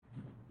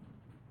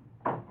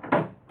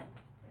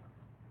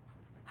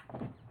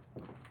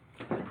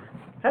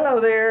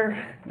Hello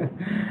there.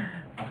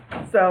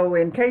 So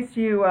in case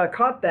you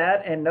caught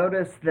that and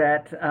noticed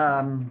that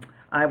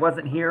I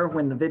wasn't here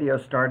when the video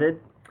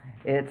started,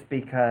 it's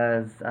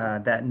because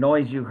that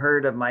noise you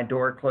heard of my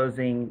door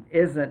closing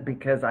isn't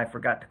because I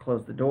forgot to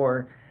close the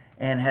door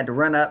and had to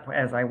run up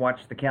as I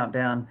watched the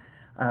countdown.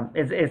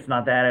 It's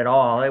not that at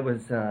all. It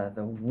was the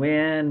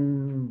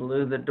wind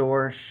blew the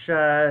door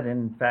shut.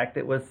 In fact,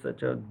 it was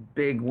such a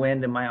big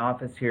wind in my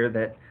office here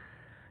that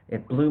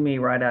it blew me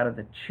right out of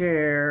the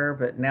chair,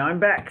 but now I'm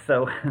back.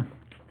 So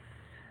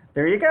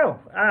there you go.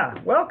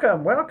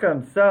 Welcome,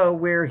 welcome. So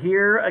we're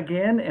here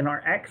again in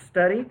our Acts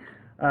study.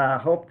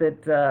 Hope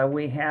that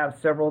we have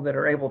several that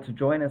are able to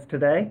join us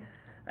today.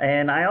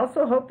 And I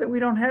also hope that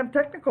we don't have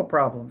technical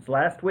problems.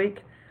 Last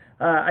week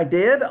I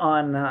did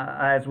on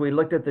as we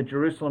looked at the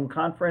Jerusalem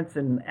conference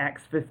in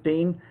Acts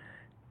 15.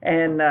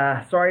 And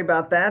sorry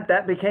about that.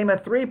 That became a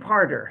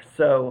three-parter.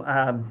 So,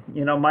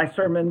 my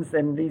sermons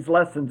and these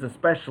lessons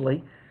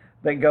especially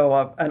that go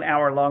up an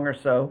hour long or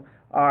so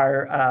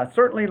are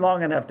certainly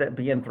long enough to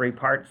be in three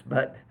parts,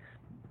 but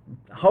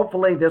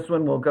hopefully this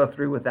one will go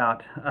through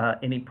without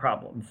any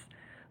problems.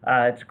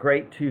 It's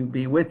great to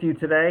be with you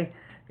today.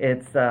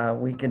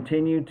 We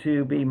continue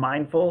to be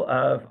mindful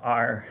of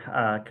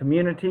our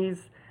communities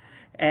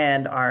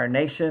and our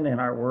nation and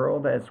our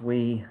world as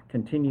we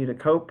continue to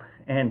cope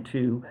and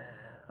to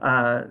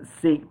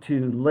seek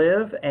to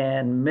live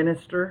and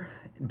minister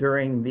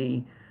during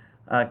the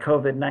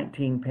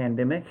COVID-19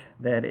 pandemic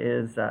that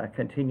is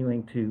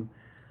continuing to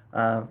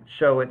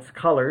show its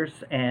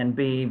colors and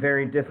be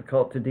very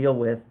difficult to deal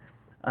with,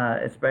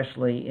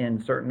 especially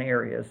in certain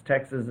areas.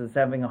 Texas is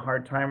having a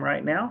hard time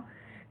right now,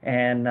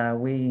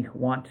 and we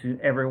want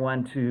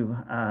everyone to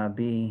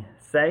be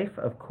safe,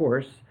 of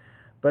course,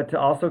 but to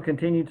also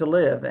continue to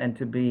live and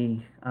to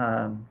be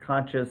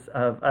conscious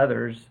of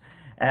others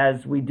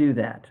as we do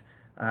that.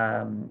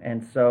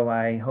 And so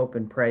I hope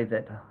and pray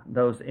that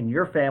those in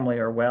your family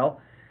are well.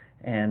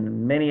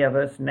 And many of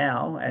us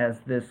now, as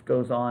this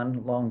goes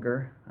on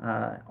longer,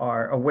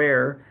 are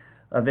aware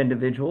of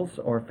individuals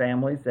or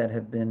families that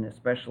have been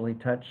especially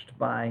touched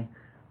by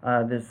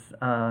this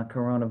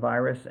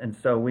coronavirus. And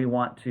so we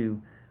want to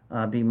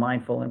be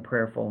mindful and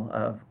prayerful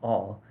of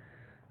all.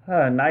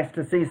 Nice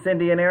to see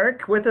Cindy and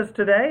Eric with us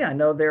today. I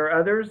know there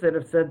are others that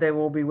have said they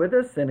will be with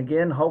us. And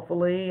again,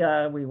 hopefully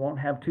we won't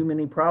have too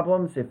many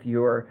problems. If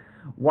you're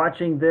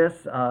watching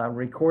this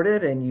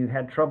recorded and you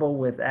had trouble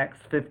with Acts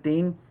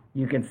 15,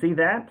 you can see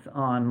that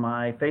on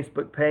my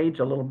Facebook page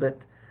a little bit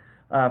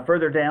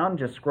further down.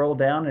 Just scroll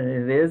down, and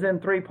it is in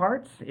three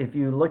parts. If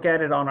you look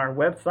at it on our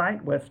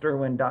website,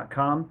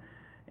 westerwin.com,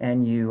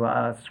 and you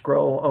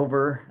scroll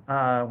over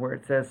where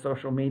it says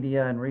social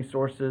media and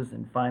resources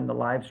and find the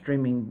live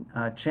streaming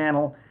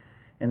channel,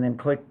 and then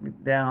click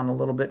down a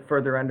little bit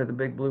further under the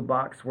big blue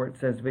box where it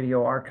says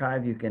video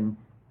archive, you can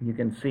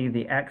see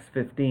the Acts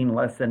 15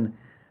 lesson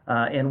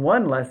in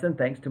one lesson,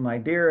 thanks to my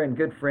dear and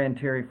good friend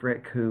Terry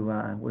Frick, who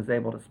was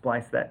able to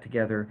splice that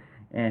together,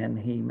 and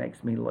he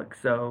makes me look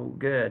so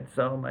good,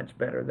 so much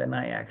better than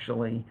I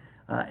actually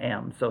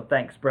am. So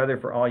thanks, brother,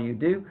 for all you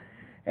do.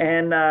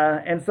 And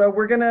so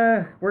we're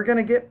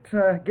gonna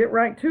get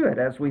right to it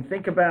as we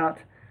think about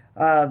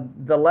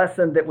the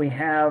lesson that we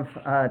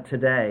have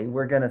today.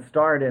 We're gonna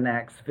start in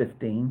Acts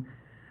 15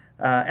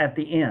 at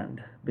the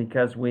end,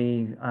 because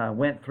we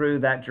went through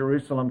that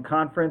Jerusalem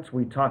conference.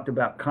 We talked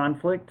about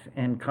conflict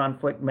and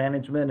conflict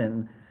management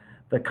and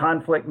the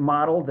conflict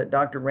model that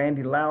Dr.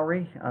 Randy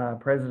Lowry,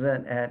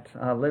 president at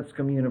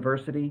Lipscomb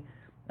University,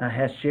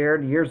 has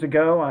shared. Years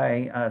ago,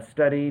 I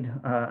studied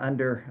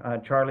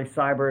under Charlie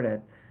Seibert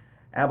at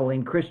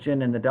Abilene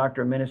Christian in the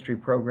Doctor of Ministry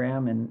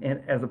program, and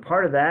as a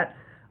part of that,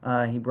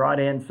 he brought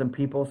in some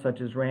people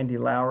such as Randy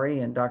Lowry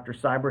and Dr.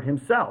 Seibert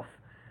himself,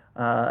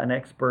 an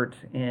expert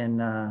in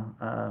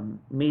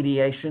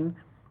mediation,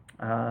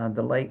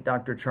 the late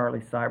Dr.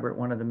 Charlie Seibert,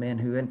 one of the men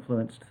who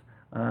influenced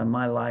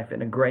my life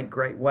in a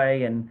great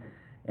way, and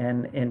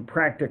in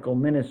practical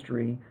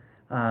ministry,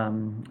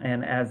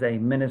 and as a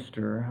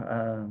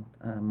minister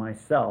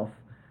myself,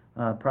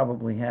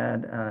 probably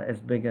had as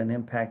big an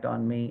impact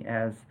on me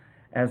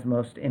as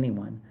most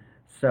anyone.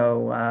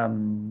 So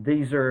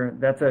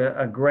that's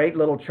a great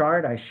little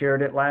chart. I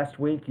shared it last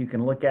week. You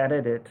can look at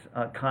it.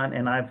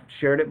 And I've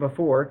shared it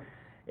before.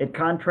 It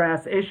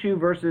contrasts issue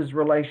versus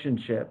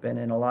relationship. And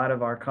in a lot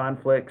of our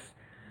conflicts,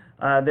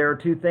 there are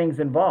two things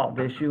involved,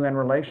 issue and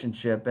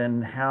relationship.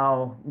 And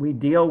how we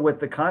deal with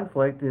the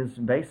conflict is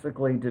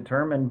basically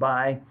determined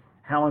by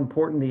how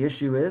important the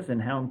issue is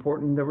and how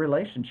important the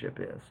relationship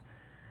is.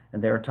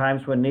 And there are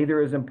times when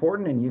neither is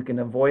important and you can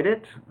avoid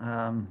it.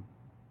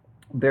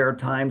 There are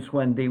times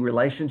when the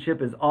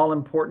relationship is all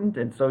important,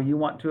 and so you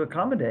want to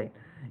accommodate.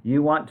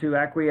 You want to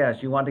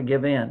acquiesce. You want to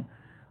give in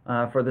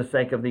for the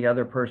sake of the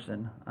other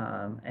person.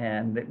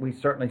 And we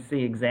certainly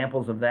see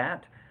examples of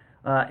that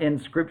in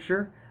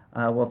Scripture.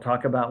 We'll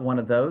talk about one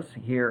of those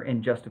here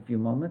in just a few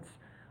moments.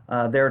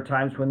 There are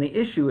times when the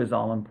issue is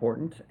all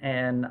important,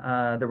 and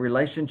the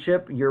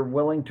relationship you're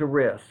willing to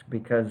risk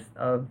because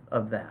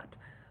of that.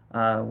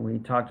 We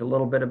talked a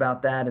little bit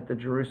about that at the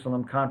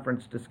Jerusalem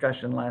conference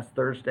discussion last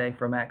Thursday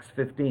from Acts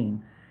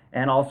 15,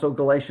 and also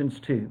Galatians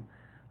 2.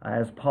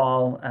 As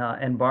Paul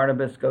and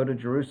Barnabas go to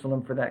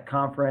Jerusalem for that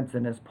conference,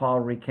 and as Paul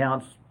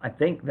recounts, I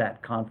think,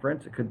 that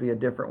conference, it could be a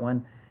different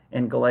one,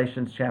 in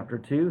Galatians chapter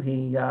 2,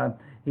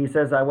 he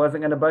says, I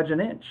wasn't going to budge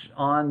an inch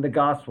on the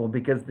gospel,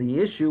 because the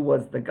issue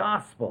was the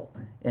gospel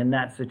in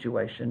that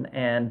situation.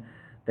 And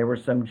there were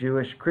some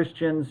Jewish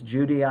Christians,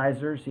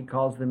 Judaizers, he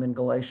calls them in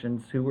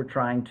Galatians, who were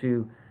trying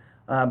to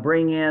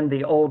bring in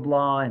the old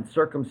law and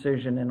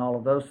circumcision and all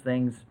of those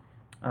things,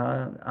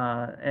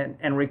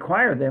 and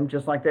require them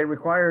just like they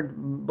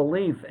required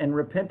belief and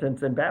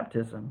repentance and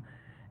baptism.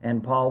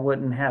 And Paul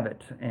wouldn't have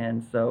it.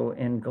 And so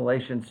in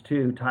Galatians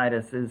 2,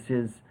 Titus is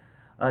his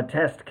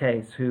test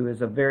case, who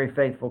is a very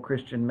faithful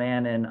Christian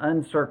man and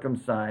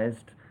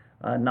uncircumcised,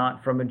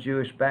 not from a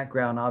Jewish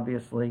background,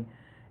 obviously,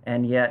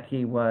 and yet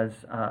he was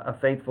a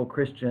faithful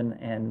Christian.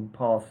 And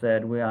Paul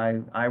said,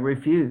 I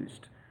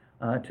refused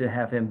to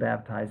have him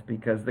baptized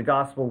because the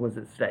gospel was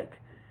at stake,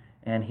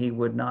 and he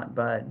would not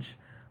budge.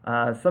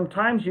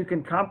 Sometimes you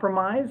can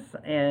compromise,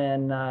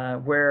 and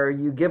where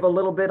you give a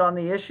little bit on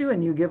the issue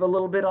and you give a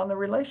little bit on the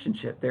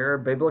relationship. There are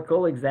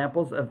biblical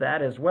examples of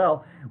that as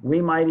well.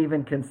 We might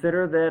even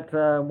consider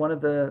that one of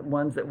the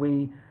ones that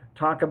we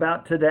talk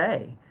about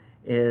today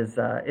is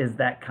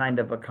that kind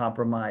of a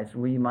compromise.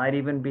 We might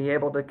even be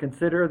able to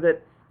consider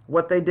that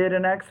what they did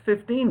in Acts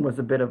 15 was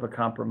a bit of a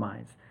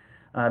compromise,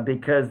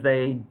 because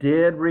they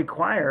did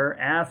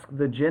ask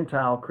the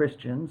Gentile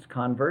Christians,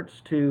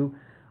 converts, to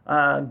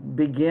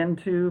begin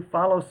to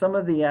follow some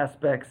of the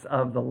aspects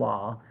of the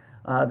law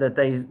that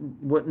they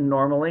wouldn't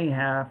normally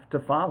have to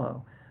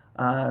follow,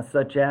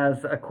 such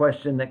as a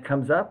question that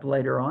comes up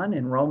later on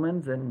in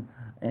Romans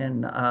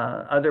and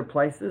other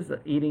places,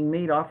 eating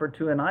meat offered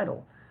to an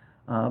idol.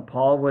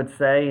 Paul would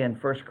say in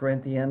 1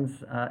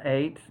 Corinthians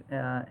 8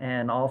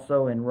 and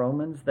also in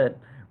Romans that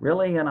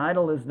really an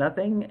idol is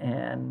nothing,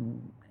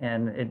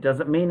 and it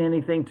doesn't mean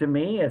anything to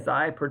me as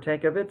I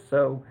partake of it,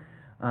 so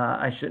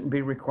I shouldn't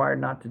be required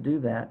not to do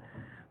that.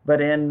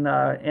 But in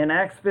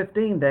Acts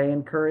 15, they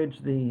encourage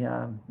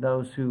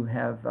those who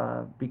have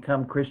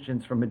become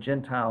Christians from a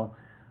Gentile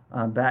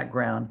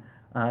background.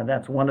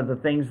 That's one of the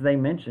things they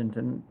mentioned,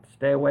 and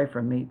stay away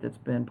from meat that's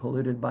been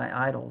polluted by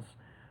idols.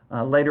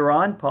 Later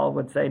on, Paul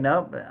would say,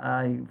 no,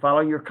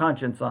 follow your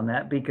conscience on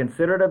that. Be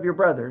considerate of your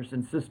brothers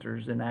and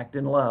sisters and act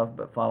in love,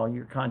 but follow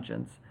your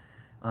conscience.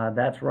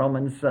 That's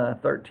Romans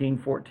 13,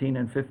 14,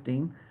 and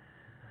 15.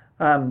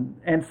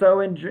 And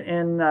so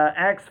in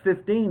Acts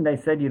 15, they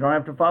said you don't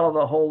have to follow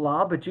the whole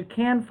law, but you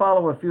can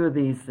follow a few of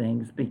these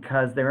things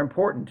because they're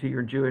important to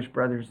your Jewish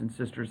brothers and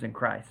sisters in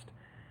Christ.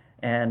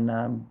 And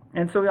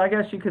so I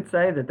guess you could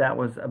say that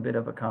was a bit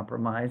of a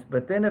compromise.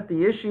 But then if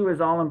the issue is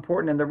all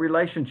important and the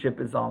relationship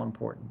is all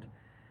important,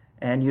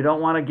 and you don't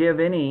want to give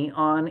any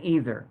on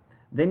either,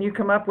 then you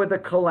come up with a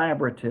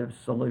collaborative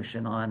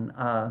solution.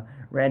 On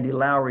Randy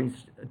Lowry's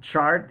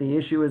chart, the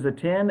issue is a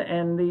 10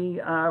 and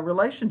the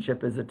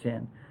relationship is a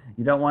 10.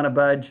 You don't want to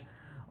budge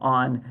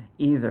on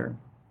either.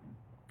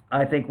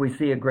 I think we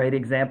see a great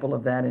example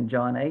of that in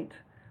John 8,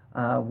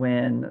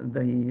 when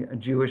the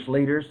Jewish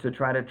leaders, to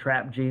try to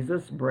trap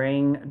Jesus,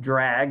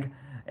 drag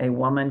a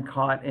woman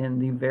caught in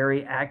the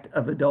very act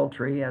of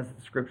adultery, as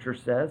the scripture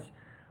says,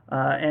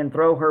 and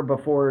throw her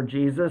before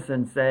Jesus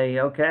and say,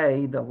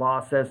 okay, the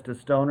law says to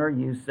stone her.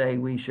 You say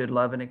we should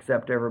love and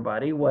accept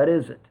everybody. What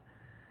is it?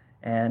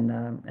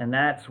 And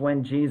that's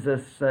when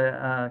Jesus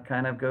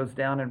kind of goes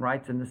down and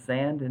writes in the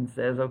sand and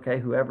says, okay,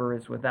 whoever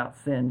is without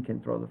sin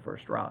can throw the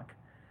first rock.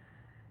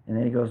 And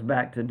then he goes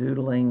back to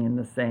doodling in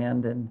the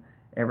sand, and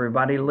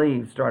everybody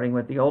leaves, starting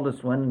with the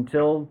oldest one,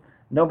 until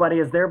nobody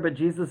is there but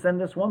Jesus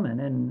and this woman.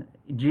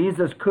 And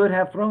Jesus could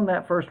have thrown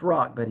that first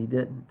rock, but he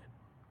didn't.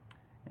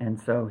 And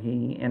so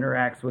he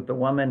interacts with the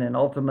woman and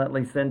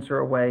ultimately sends her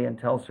away and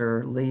tells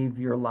her, leave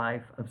your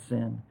life of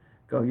sin.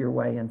 Go your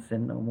way and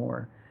sin no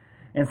more.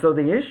 And so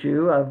the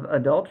issue of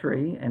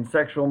adultery and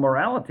sexual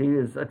morality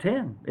is a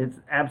 10. It's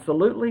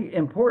absolutely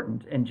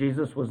important, and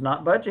Jesus was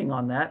not budging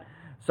on that.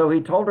 So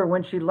he told her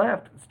when she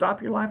left,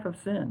 stop your life of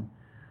sin.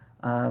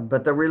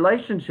 But the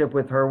relationship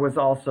with her was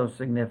also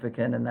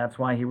significant, and that's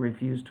why he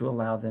refused to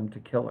allow them to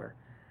kill her.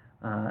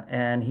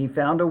 And he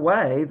found a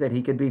way that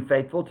he could be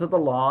faithful to the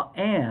law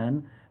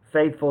and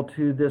faithful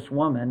to this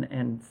woman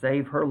and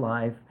save her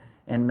life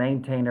and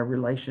maintain a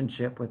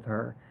relationship with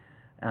her.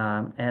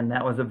 And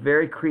that was a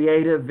very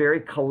creative,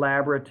 very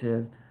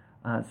collaborative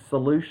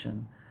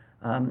solution.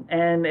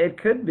 And it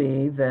could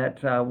be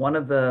that one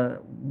of the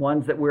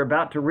ones that we're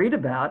about to read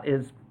about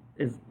is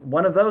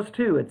one of those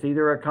two. It's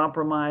either a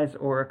compromise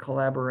or a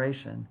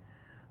collaboration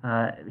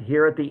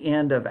here at the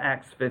end of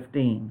Acts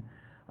 15.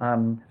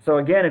 So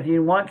again, if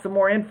you want some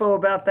more info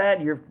about that,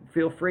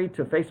 feel free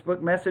to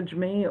Facebook message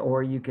me,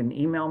 or you can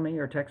email me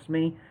or text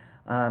me.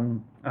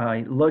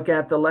 Look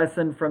at the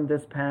lesson from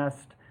this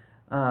past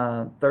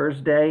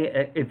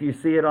Thursday. If you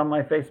see it on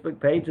my Facebook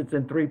page, it's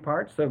in 3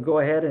 parts, so go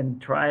ahead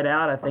and try it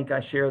out. I think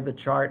I share the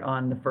chart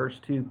on the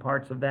first 2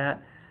 parts of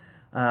that.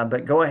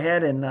 But go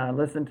ahead and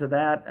listen to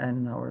that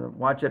or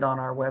watch it on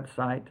our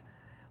website.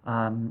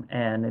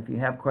 And if you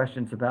have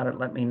questions about it,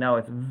 let me know.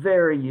 It's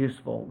very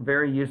useful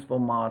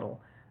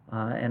model.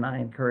 And I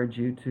encourage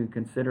you to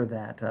consider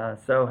that.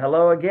 So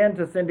hello again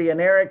to Cindy and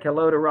Eric.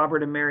 Hello to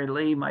Robert and Mary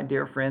Lee, my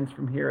dear friends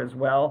from here as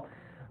well.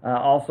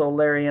 Also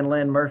Larry and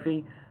Lynn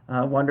Murphy,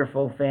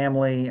 wonderful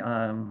family,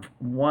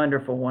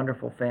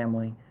 wonderful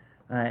family.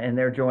 And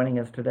they're joining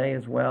us today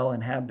as well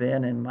and have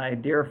been. And my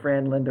dear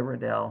friend Linda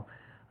Riddell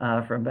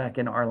from back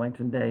in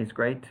Arlington days.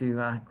 Great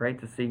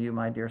to see you,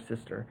 my dear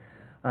sister.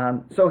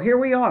 So here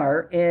we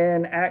are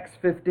in Acts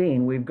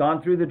 15. We've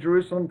gone through the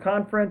Jerusalem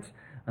conference.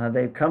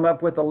 They've come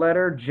up with a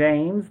letter.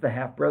 James, the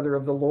half-brother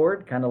of the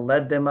Lord, kind of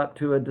led them up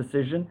to a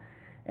decision.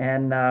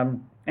 And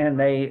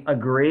they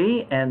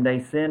agree, and they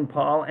send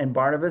Paul and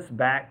Barnabas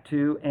back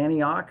to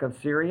Antioch of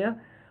Syria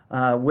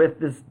with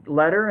this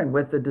letter and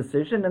with the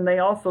decision. And they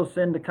also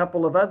send a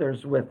couple of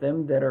others with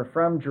them that are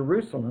from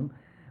Jerusalem,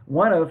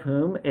 one of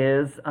whom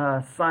is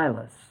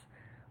Silas.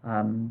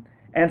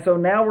 And so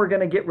now we're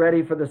going to get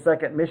ready for the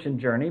second mission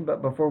journey.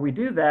 But before we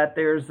do that,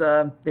 there's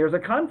a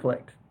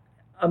conflict,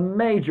 a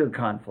major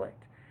conflict.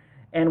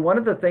 And one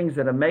of the things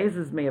that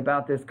amazes me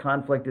about this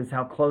conflict is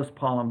how close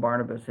Paul and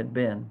Barnabas had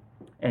been,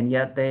 and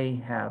yet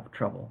they have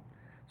trouble.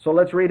 So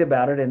let's read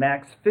about it in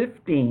Acts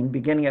 15,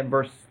 beginning at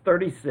verse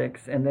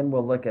 36, and then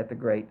we'll look at the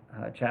great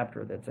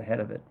chapter that's ahead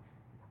of it.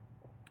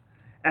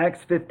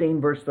 Acts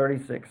 15, verse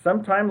 36.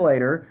 Sometime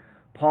later,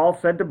 Paul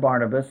said to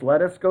Barnabas,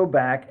 "Let us go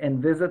back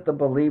and visit the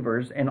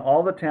believers in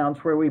all the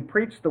towns where we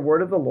preach the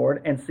word of the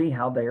Lord and see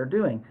how they are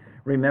doing."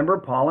 Remember,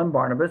 Paul and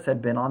Barnabas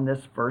had been on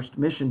this first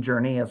mission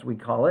journey, as we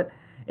call it,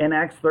 in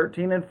Acts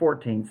 13 and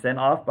 14, sent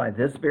off by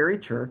this very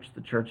church, the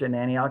church in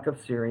Antioch of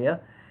Syria.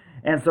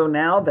 And so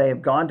now they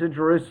have gone to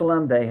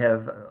Jerusalem. They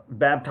have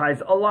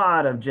baptized a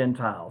lot of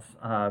Gentiles,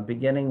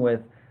 beginning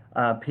with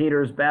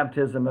Peter's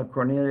baptism of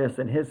Cornelius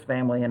and his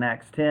family in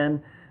Acts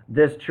 10.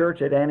 This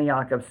church at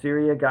Antioch of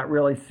Syria got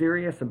really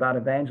serious about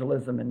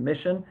evangelism and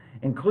mission,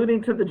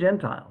 including to the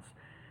Gentiles.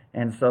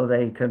 And so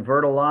they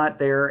convert a lot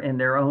there in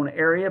their own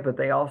area, but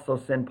they also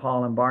send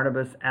Paul and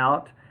Barnabas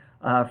out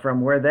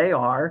from where they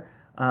are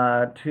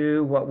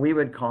to what we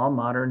would call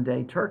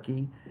modern-day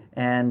Turkey,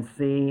 and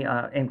see,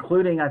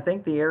 including, I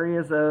think, the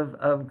areas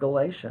of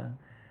Galatia.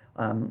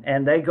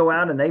 And they go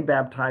out and they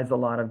baptize a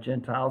lot of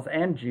Gentiles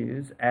and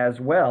Jews as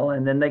well.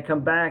 And then they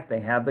come back.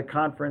 They have the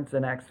conference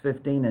in Acts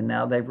 15, and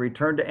now they've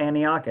returned to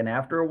Antioch. And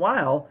after a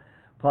while,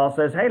 Paul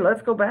says, "Hey,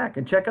 let's go back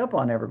and check up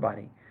on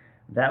everybody."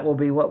 That will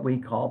be what we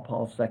call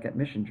Paul's second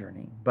mission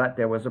journey. But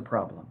there was a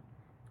problem.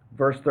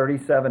 Verse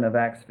 37 of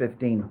Acts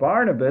 15,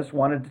 Barnabas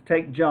wanted to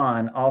take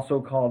John, also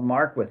called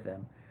Mark, with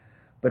them.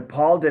 But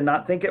Paul did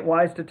not think it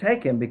wise to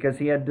take him, because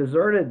he had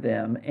deserted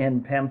them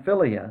in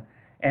Pamphylia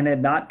and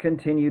had not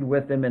continued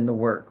with them in the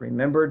work.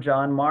 Remember,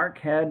 John Mark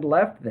had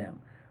left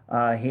them.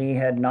 He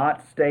had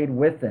not stayed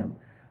with them.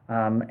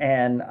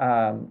 And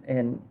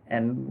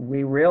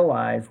we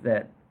realize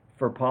that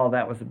for Paul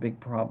that was a big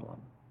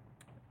problem.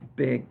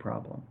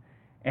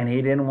 And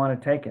he didn't want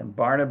to take him.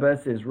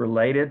 Barnabas is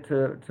related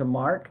to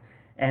Mark,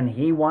 and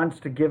he wants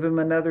to give him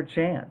another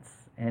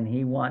chance, and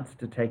he wants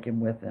to take him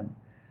with him.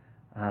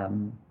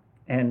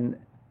 And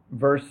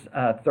verse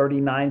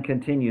 39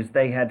 continues,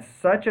 they had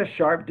such a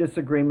sharp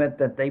disagreement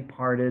that they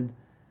parted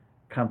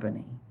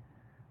company.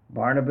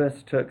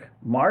 Barnabas took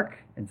Mark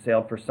and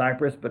sailed for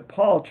Cyprus, but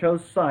Paul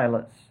chose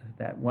Silas,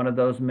 that one of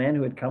those men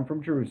who had come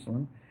from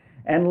Jerusalem,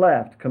 and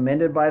left,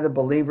 commended by the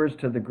believers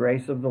to the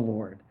grace of the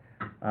Lord.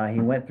 He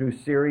went through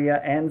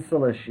Syria and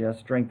Cilicia,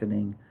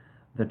 strengthening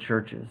the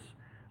churches.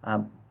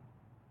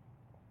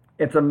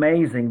 It's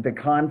amazing the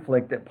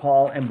conflict that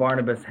Paul and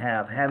Barnabas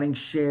have, having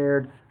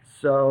shared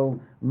so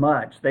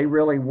much. They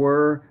really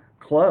were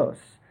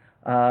close.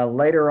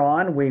 Later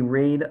on, we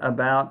read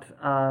about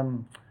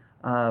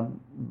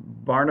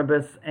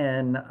Barnabas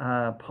and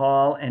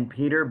Paul and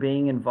Peter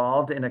being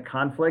involved in a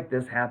conflict.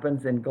 This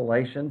happens in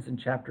Galatians in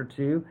chapter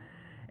 2.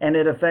 And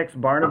it affects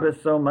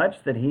Barnabas so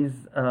much that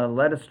he's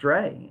led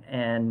astray.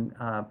 And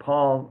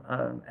Paul,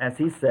 as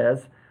he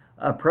says,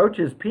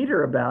 approaches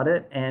Peter about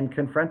it and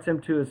confronts him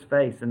to his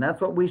face. And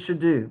that's what we should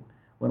do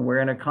when we're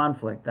in a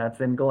conflict.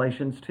 That's in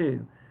Galatians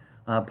 2.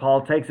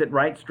 Paul takes it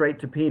right straight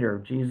to Peter.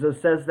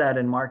 Jesus says that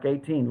in Mark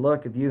 18.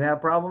 Look, if you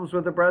have problems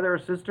with a brother or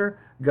sister,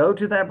 go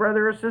to that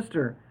brother or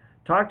sister.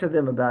 Talk to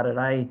them about it.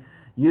 I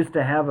used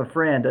to have a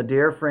friend, a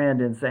dear friend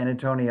in San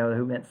Antonio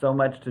who meant so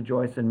much to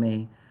Joyce and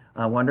me,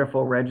 a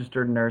wonderful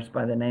registered nurse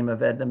by the name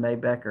of Edna Mae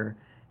Becker.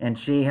 And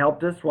she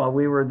helped us while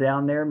we were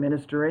down there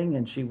ministering,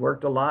 and she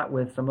worked a lot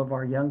with some of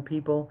our young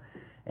people.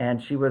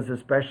 And she was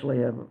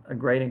especially a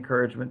great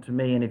encouragement to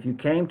me. And if you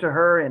came to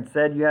her and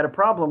said you had a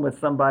problem with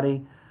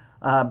somebody,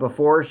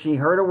 before she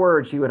heard a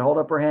word, she would hold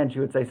up her hand. She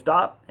would say,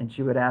 "Stop," and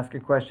she would ask a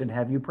question,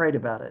 "Have you prayed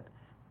about it?"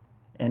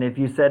 And if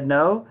you said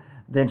no,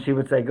 then she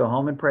would say, "Go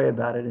home and pray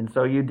about it." And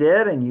so you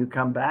did, and you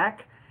come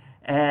back,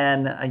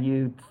 and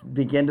you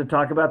begin to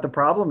talk about the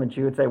problem, and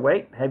she would say,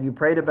 "Wait, have you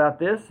prayed about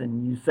this?"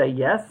 And you say,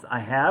 "Yes, I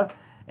have."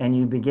 And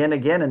you begin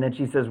again, and then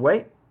she says,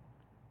 "Wait,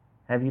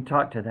 have you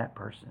talked to that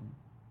person?"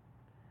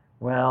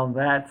 Well,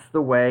 that's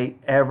the way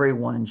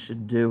everyone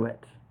should do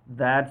it.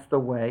 That's the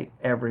way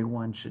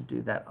everyone should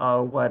do that.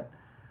 Oh,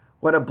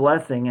 what a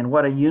blessing and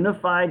what a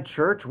unified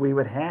church we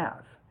would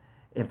have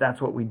if that's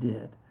what we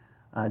did.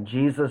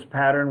 Jesus'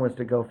 pattern was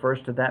to go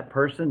first to that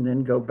person,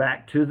 then go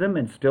back to them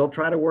and still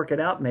try to work it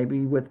out,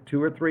 maybe with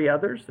 2 or 3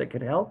 others that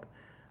could help.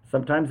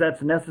 Sometimes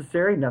that's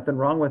necessary. Nothing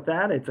wrong with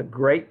that. It's a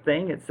great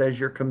thing. It says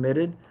you're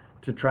committed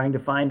to trying to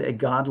find a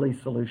godly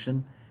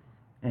solution.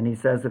 And he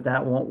says if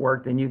that won't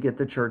work, then you get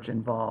the church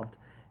involved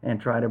and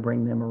try to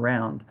bring them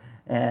around.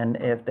 And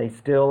if they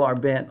still are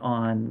bent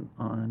on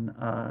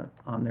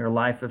their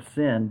life of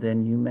sin,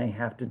 then you may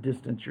have to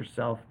distance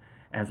yourself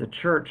as a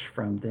church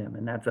from them.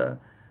 And that's a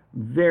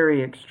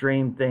very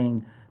extreme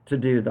thing to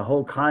do. The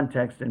whole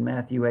context in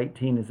Matthew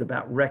 18 is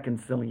about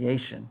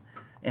reconciliation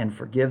and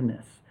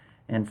forgiveness.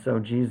 And so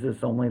Jesus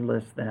only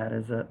lists that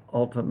as an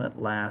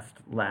ultimate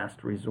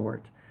last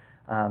resort.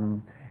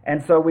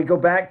 And so we go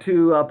back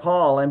to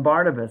Paul and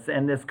Barnabas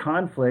and this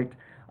conflict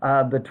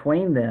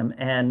between them.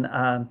 And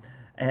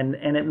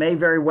it may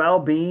very well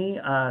be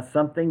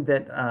something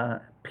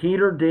that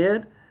Peter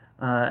did.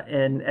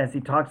 And as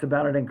he talks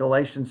about it in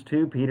Galatians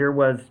 2, Peter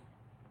was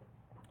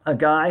a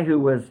guy who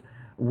was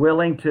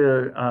willing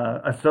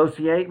to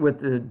associate with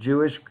the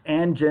Jewish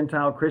and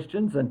Gentile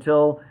Christians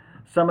until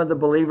some of the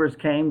believers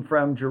came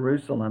from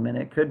Jerusalem. And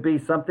it could be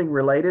something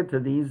related to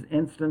these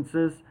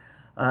instances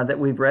that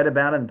we've read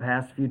about in the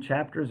past few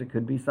chapters. It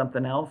could be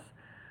something else.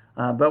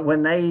 But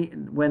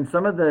when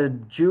some of the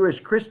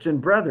Jewish Christian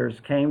brothers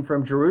came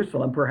from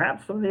Jerusalem,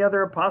 perhaps some of the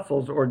other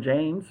apostles or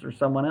James or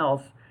someone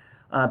else,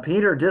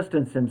 Peter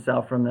distanced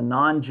himself from the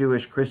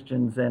non-Jewish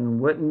Christians and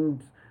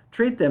wouldn't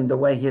treat them the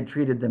way he had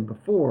treated them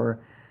before.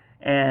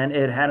 And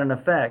it had an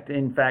effect.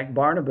 In fact,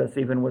 Barnabas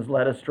even was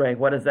led astray.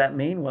 What does that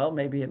mean? Well,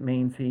 maybe it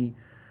means he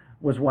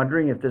was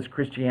wondering if this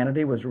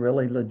Christianity was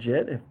really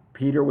legit, if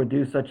Peter would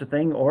do such a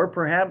thing, or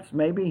perhaps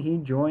maybe he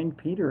joined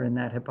Peter in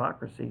that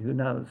hypocrisy. Who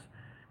knows?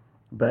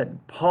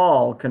 But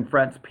Paul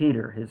confronts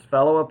Peter, his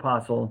fellow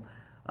apostle,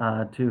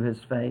 to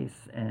his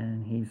face,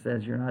 and he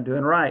says, "You're not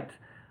doing right.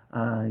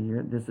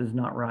 This is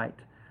not right."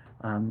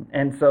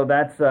 And so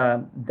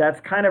that's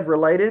kind of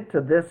related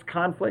to this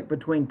conflict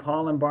between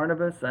Paul and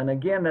Barnabas. And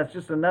again, that's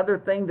just another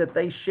thing that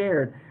they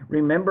shared.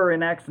 Remember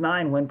in Acts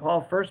 9, when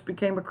Paul first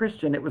became a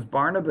Christian, it was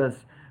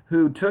Barnabas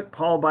who took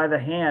Paul by the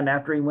hand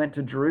after he went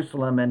to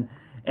Jerusalem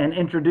and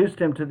introduced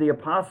him to the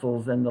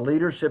apostles and the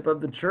leadership of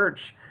the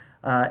church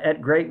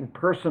at great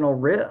personal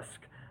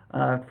risk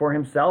for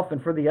himself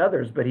and for the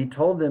others. But he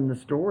told them the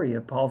story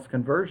of Paul's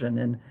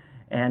conversion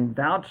and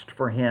vouched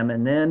for him,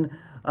 and then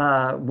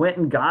went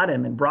and got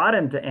him and brought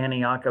him to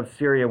Antioch of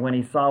Syria. When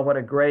he saw what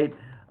a great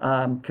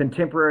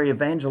contemporary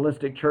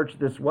evangelistic church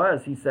this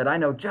was, he said, "I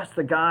know just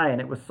the guy,"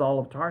 and it was Saul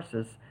of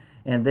Tarsus.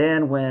 And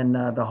then when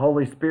the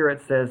Holy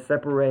Spirit says,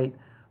 "Separate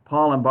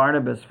Paul and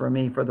Barnabas for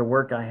me for the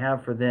work I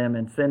have for them,"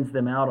 and sends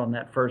them out on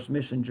that first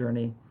mission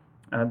journey,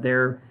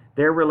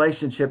 their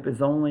relationship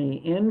is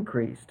only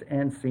increased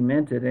and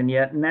cemented. And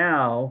yet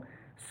now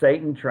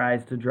Satan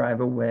tries to drive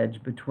a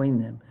wedge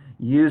between them,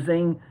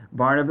 using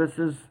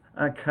Barnabas's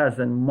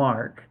cousin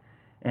Mark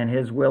and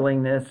his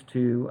willingness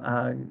to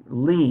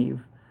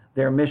leave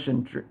their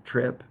mission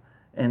trip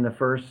in the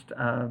first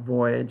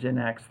voyage in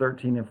Acts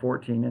 13 and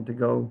 14 and to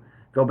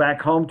go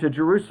back home to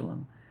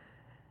Jerusalem.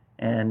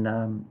 And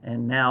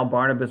now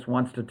Barnabas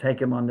wants to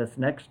take him on this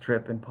next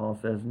trip, and Paul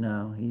says,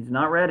 no, he's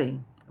not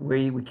ready.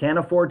 We can't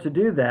afford to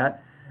do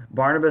that.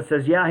 Barnabas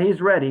says, yeah, he's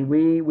ready.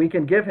 We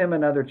can give him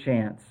another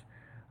chance.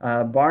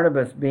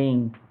 Barnabas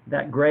being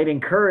that great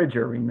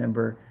encourager,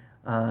 remember,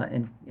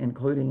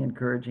 including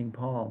encouraging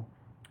Paul.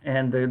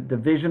 And the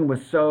vision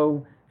was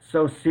so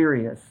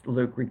serious,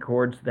 Luke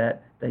records,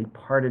 that they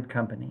parted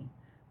company.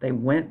 They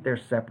went their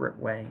separate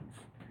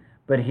ways.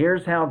 But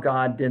here's how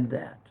God did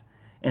that.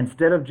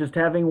 Instead of just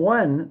having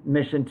one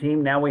mission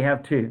team, now we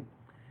have two.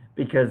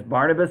 Because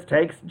Barnabas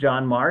takes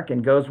John Mark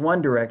and goes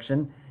one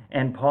direction,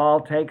 and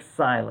Paul takes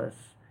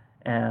Silas,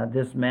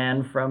 this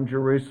man from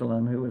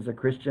Jerusalem who was a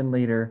Christian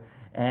leader,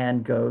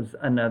 and goes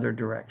another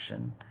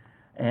direction.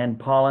 And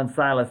Paul and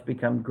Silas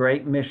become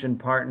great mission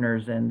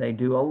partners, and they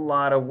do a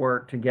lot of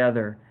work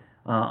together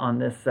on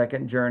this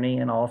second journey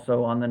and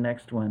also on the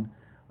next one,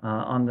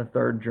 on the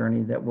third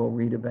journey that we'll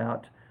read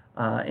about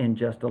in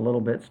just a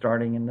little bit,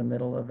 starting in the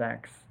middle of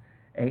Acts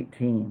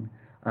 18.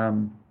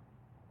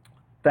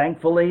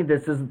 Thankfully,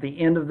 this isn't the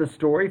end of the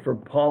story for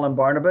Paul and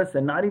Barnabas,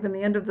 and not even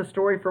the end of the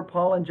story for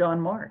Paul and John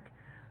Mark.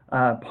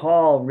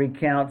 Paul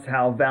recounts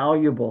how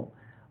valuable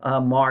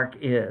Mark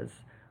is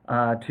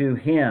to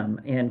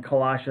him in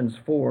Colossians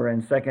 4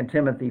 and 2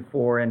 Timothy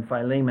 4 and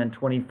Philemon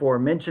 24,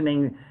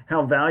 mentioning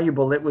how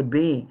valuable it would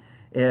be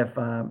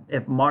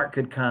if Mark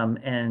could come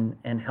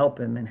and help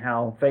him, and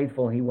how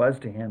faithful he was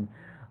to him.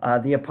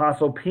 The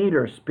Apostle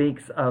Peter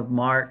speaks of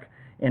Mark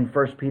in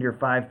 1 Peter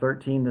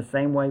 5:13, the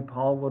same way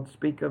Paul would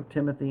speak of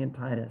Timothy and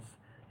Titus,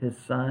 his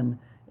son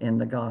in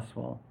the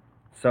gospel.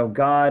 So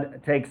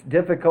God takes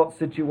difficult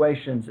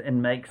situations and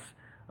makes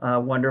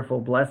wonderful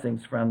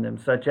blessings from them,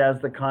 such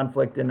as the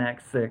conflict in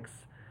Acts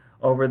 6,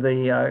 over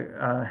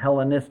the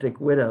Hellenistic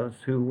widows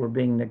who were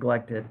being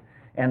neglected,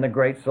 and the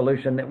great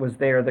solution that was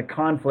there, the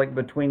conflict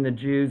between the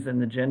Jews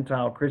and the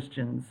Gentile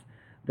Christians,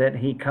 that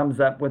he comes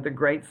up with a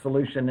great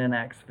solution in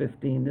Acts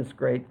 15, this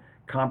great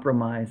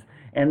compromise.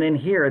 And then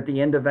here at the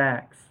end of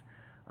Acts,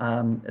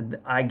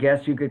 I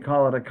guess you could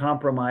call it a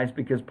compromise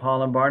because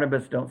Paul and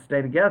Barnabas don't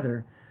stay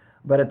together.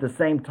 But at the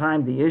same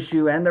time, the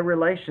issue and the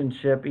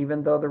relationship,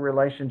 even though the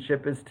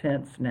relationship is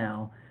tense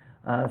now,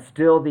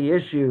 still the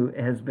issue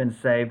has been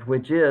saved,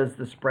 which is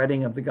the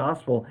spreading of the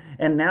gospel.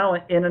 And now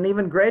in an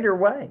even greater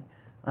way,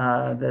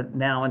 that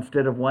now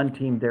instead of one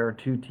team, there are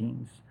two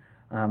teams.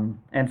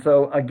 And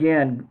so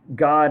again,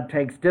 God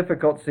takes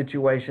difficult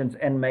situations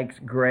and makes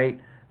great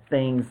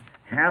things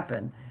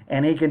happen.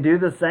 And he can do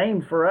the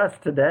same for us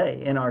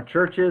today in our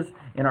churches,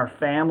 in our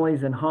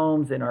families and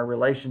homes, in our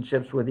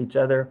relationships with each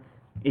other,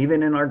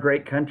 even in our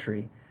great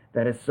country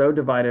that is so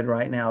divided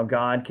right now.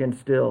 God can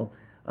still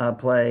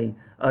play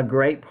a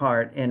great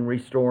part in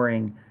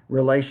restoring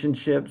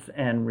relationships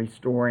and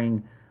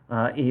restoring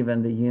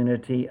even the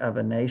unity of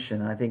a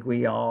nation. I think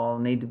we all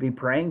need to be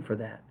praying for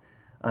that,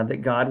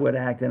 that God would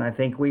act. And I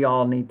think we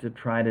all need to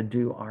try to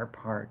do our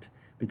part,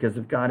 because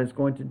if God is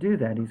going to do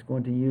that, he's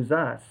going to use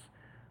us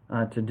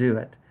to do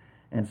it.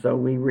 And so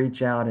we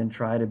reach out and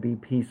try to be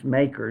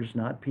peacemakers,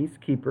 not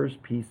peacekeepers,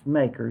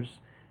 peacemakers,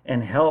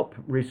 and help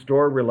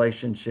restore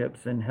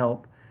relationships and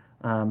help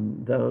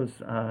those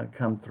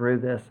come through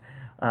this.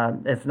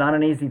 It's not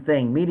an easy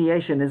thing.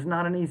 Mediation is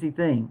not an easy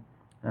thing.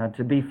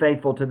 To be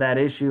faithful to that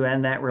issue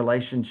and that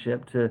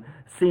relationship, to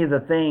see the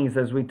things,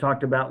 as we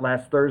talked about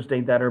last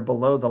Thursday, that are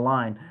below the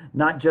line,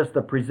 not just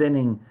the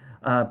presenting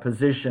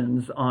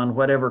positions on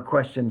whatever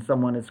question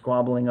someone is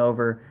squabbling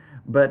over,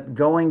 but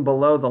going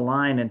below the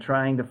line and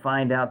trying to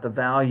find out the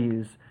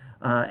values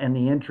and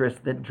the interests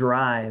that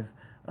drive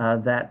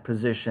that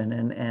position,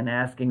 and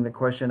asking the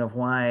question of,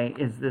 why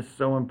is this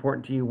so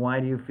important to you? Why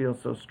do you feel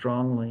so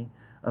strongly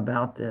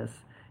about this?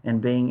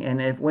 And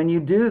if when you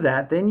do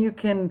that, then you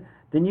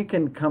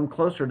can come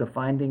closer to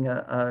finding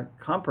a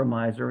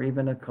compromise or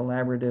even a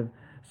collaborative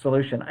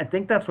solution. I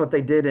think that's what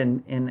they did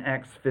in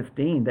Acts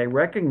 15. They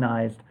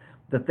recognized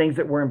the things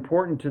that were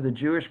important to the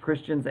Jewish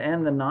Christians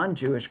and the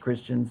non-Jewish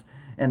Christians,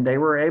 and they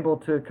were able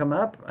to come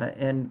up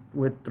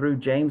through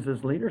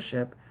James's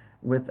leadership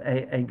with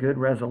a good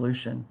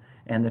resolution,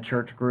 and the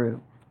church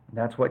grew.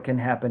 That's what can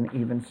happen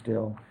even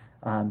still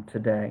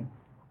today.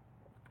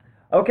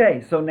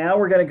 Okay, so now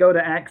we're going to go to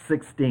Acts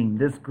 16,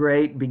 this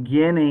great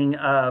beginning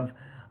of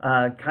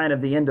kind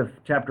of the end of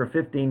chapter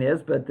 15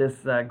 is, but this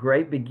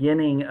great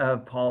beginning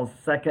of Paul's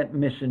second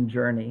mission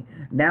journey.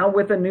 Now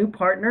with a new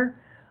partner,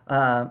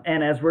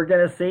 and as we're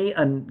going to see,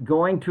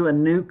 going to a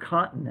new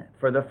continent.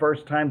 For the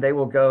first time, they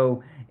will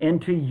go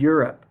into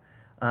Europe,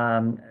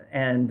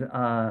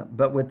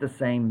 but with the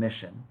same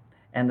mission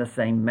and the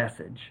same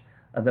message,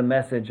 the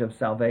message of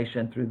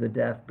salvation through the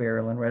death,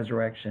 burial, and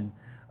resurrection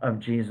of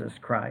Jesus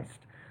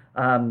Christ.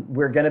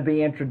 We're going to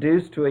be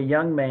introduced to a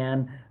young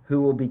man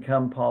who will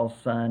become Paul's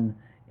son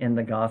in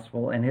the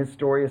gospel, and his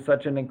story is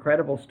such an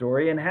incredible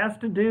story and has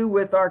to do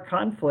with our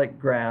conflict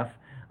graph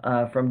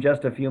from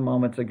just a few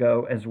moments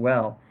ago as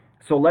well.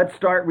 So let's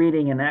start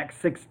reading in Acts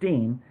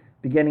 16,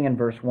 beginning in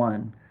verse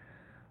 1.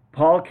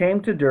 Paul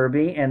came to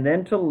Derbe and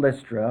then to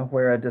Lystra,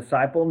 where a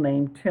disciple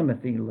named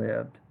Timothy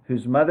lived,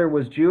 whose mother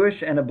was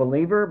Jewish and a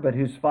believer, but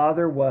whose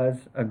father was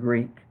a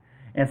Greek.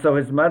 And so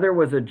his mother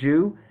was a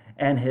Jew,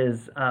 and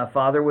his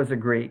father was a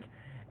Greek.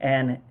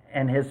 And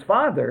his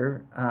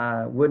father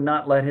would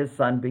not let his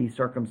son be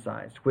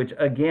circumcised, which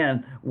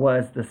again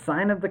was the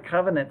sign of the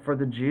covenant for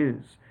the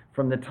Jews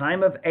from the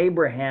time of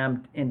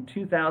Abraham in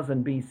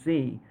 2000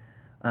 BC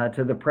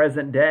to the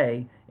present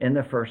day in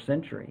the first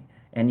century.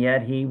 And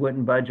yet he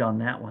wouldn't budge on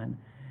that one.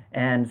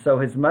 And so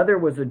his mother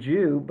was a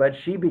Jew, but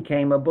she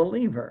became a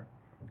believer.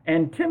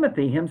 And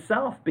Timothy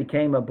himself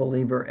became a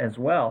believer as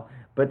well,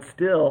 but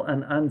still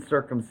an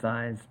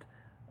uncircumcised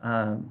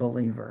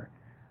believer.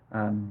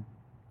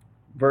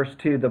 Verse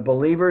 2, the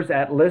believers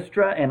at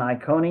Lystra and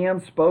Iconium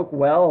spoke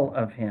well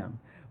of him.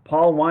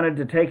 Paul wanted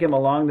to take him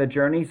along the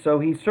journey, so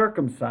he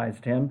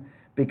circumcised him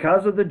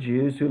because of the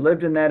Jews who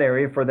lived in that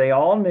area, for they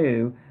all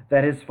knew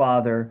that his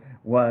father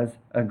was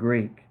a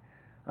Greek.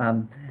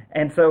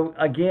 And so,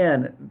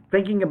 again,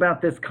 thinking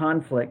about this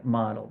conflict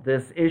model,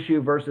 this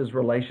issue versus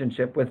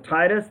relationship. With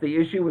Titus, the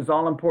issue was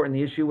all important.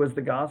 The issue was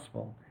the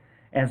gospel.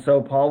 And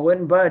so Paul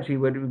wouldn't budge. He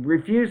would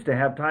refuse to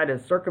have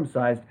Titus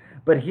circumcised.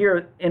 But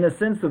here, in a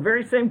sense, the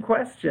very same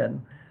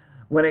question.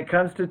 When it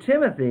comes to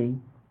Timothy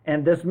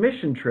and this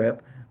mission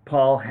trip,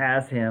 Paul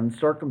has him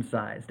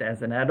circumcised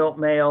as an adult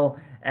male,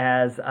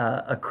 as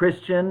a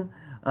Christian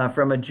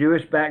from a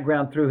Jewish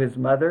background through his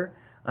mother.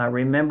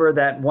 Remember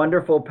that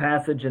wonderful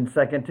passage in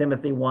 2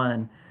 Timothy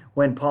 1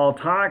 when Paul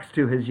talks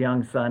to his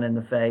young son in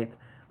the faith,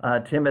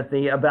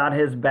 Timothy, about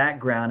his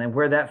background and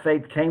where that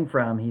faith came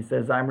from. He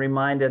says, I'm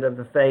reminded of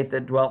the faith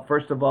that dwelt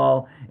first of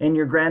all in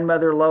your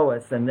grandmother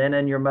Lois and then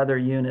in your mother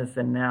Eunice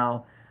and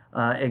now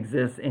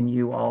exists in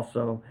you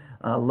also.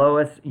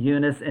 Lois,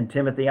 Eunice, and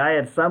Timothy. I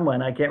had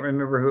someone, I can't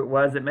remember who it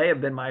was, it may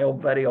have been my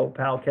old buddy, old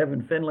pal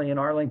Kevin Finley in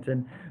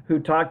Arlington, who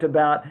talked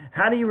about,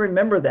 how do you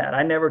remember that?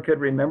 I never could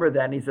remember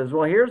that. And he says,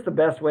 well, here's the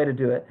best way to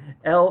do it.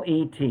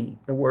 L-E-T,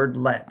 the word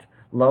let.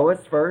 Lois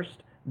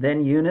first,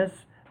 then Eunice,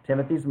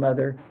 Timothy's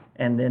mother,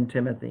 and then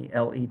Timothy,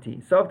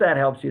 L-E-T. So if that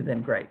helps you,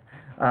 then great.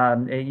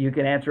 You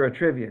can answer a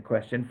trivia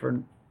question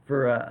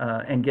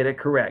and get it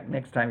correct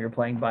next time you're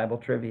playing Bible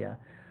trivia.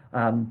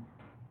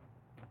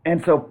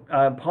 And so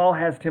Paul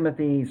has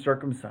Timothy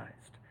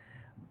circumcised.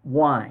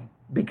 Why?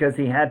 Because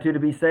he had to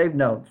be saved?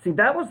 No. See,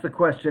 that was the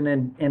question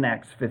in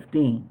Acts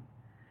 15.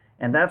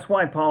 And that's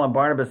why Paul and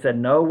Barnabas said,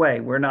 no way,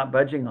 we're not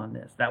budging on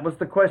this. That was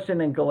the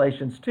question in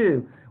Galatians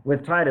 2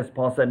 with Titus.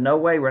 Paul said, no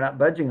way, we're not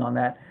budging on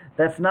that.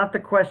 That's not the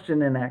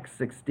question in Acts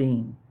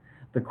 16.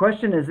 The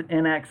question is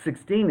in Acts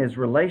 16 is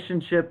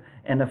relationship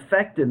and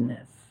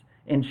effectiveness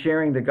in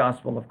sharing the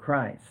gospel of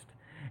Christ.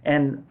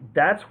 And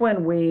that's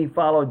when we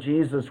follow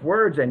Jesus'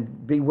 words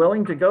and be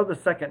willing to go the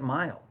second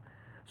mile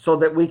so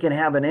that we can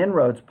have an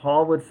inroads.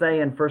 Paul would say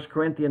in 1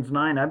 Corinthians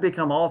 9, I've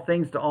become all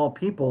things to all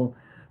people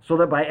so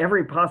that by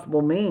every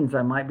possible means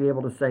I might be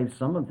able to save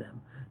some of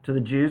them. To the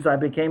Jews I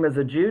became as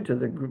a Jew, to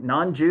the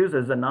non-Jews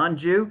as a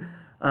non-Jew,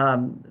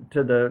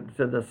 to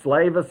the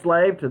slave a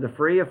slave, to the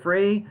free a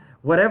free,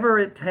 whatever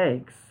it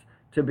takes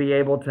to be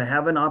able to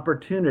have an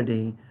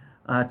opportunity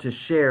to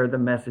share the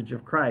message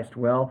of Christ.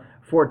 Well,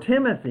 for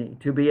Timothy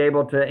to be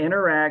able to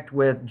interact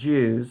with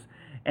Jews,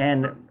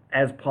 and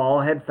as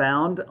Paul had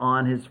found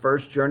on his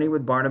first journey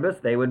with Barnabas,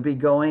 they would be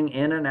going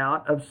in and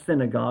out of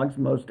synagogues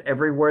most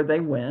everywhere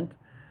they went.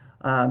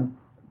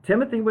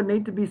 Timothy would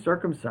need to be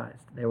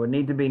circumcised. There would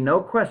need to be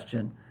no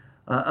question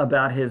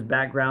about his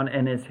background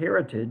and his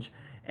heritage.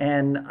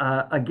 And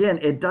again,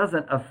 it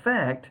doesn't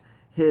affect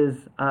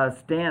his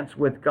stance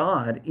with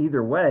God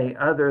either way,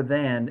 other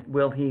than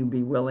will he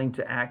be willing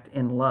to act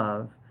in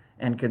love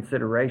and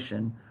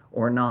consideration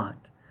or not.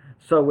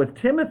 So with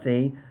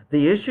Timothy,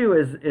 the issue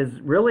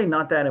is really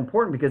not that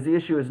important, because the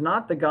issue is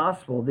not the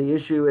gospel. The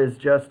issue is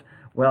just,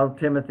 well,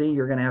 Timothy,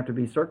 you're going to have to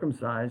be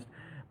circumcised.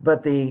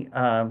 But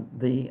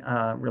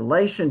the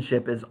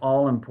relationship is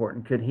all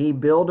important. Could he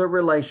build a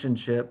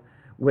relationship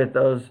with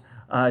those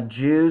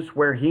Jews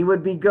where he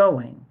would be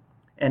going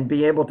and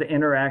be able to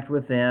interact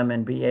with them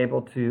and be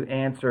able to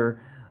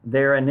answer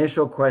their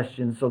initial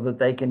questions so that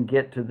they can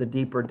get to the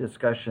deeper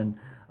discussion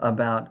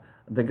about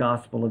the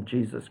gospel of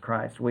Jesus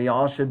Christ? We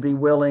all should be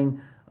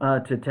willing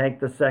to take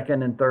the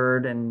second and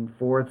third and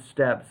fourth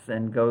steps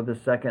and go the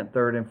second,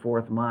 third, and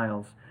fourth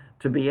miles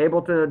to be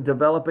able to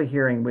develop a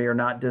hearing. We are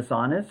not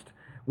dishonest.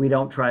 We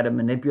don't try to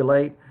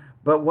manipulate,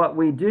 but what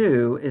we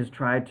do is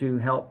try to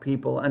help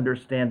people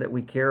understand that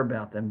we care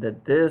about them,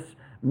 that this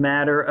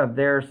matter of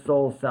their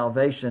soul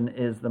salvation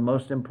is the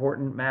most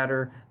important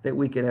matter that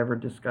we could ever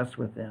discuss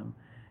with them,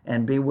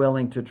 and be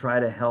willing to try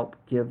to help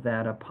give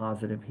that a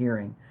positive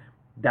hearing.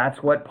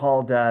 That's what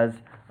Paul does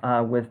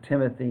with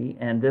Timothy,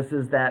 and this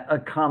is that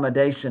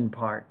accommodation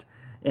part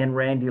in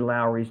Randy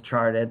Lowry's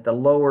chart at the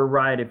lower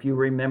right, if you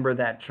remember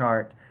that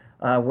chart,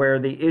 where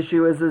the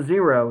issue is a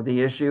 0.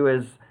 The issue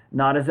is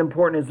not as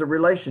important as the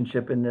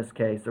relationship in this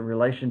case. The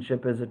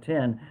relationship is a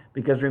 10,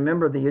 because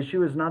remember, the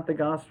issue is not the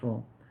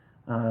gospel,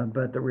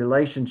 but the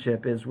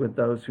relationship is with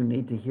those who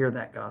need to hear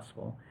that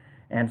gospel.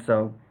 And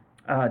so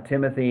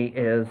Timothy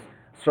is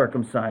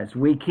circumcised.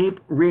 We keep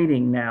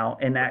reading now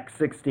in Acts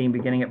 16,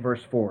 beginning at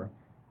verse 4.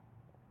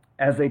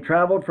 As they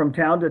traveled from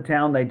town to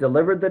town, they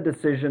delivered the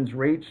decisions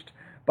reached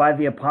by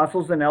the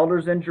apostles and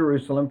elders in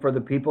Jerusalem for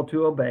the people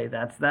to obey.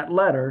 That's that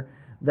letter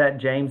that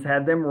James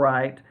had them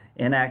write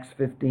in Acts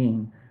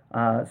 15.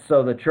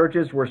 So the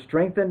churches were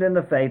strengthened in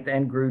the faith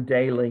and grew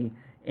daily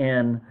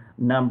in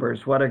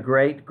numbers. What a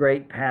great,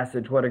 great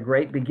passage. What a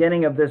great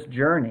beginning of this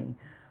journey.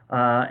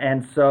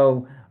 And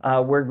so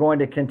we're going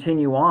to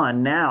continue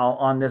on now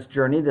on this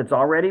journey that's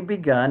already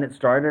begun. It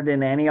started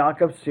in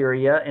Antioch of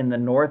Syria in the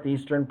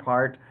northeastern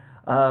part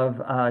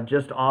of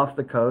just off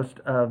the coast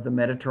of the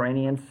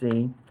Mediterranean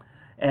Sea,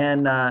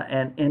 and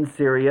in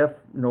Syria,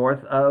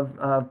 north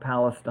of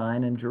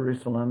Palestine and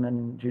Jerusalem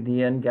and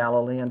Judea and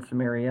Galilee and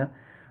Samaria.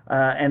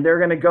 And they're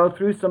going to go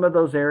through some of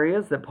those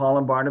areas that Paul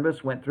and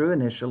Barnabas went through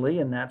initially,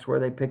 and that's where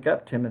they pick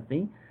up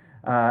Timothy.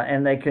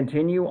 And they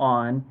continue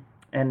on,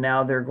 and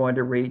now they're going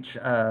to reach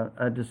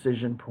a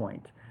decision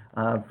point.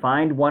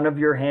 Find one of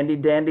your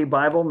handy-dandy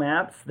Bible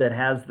maps that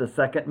has the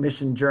second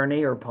mission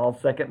journey, or Paul's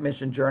second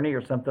mission journey,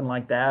 or something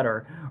like that,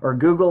 or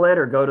Google it,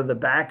 or go to the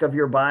back of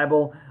your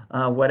Bible,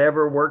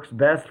 whatever works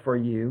best for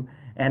you,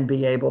 and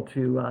be able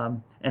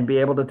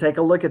to take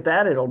a look at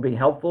that. It'll be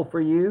helpful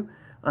for you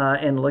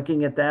in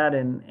looking at that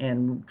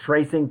and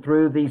tracing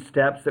through these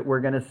steps that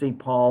we're going to see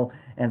Paul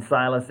and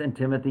Silas and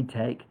Timothy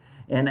take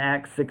in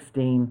Acts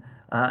 16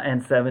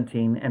 and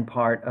 17 and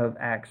part of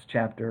Acts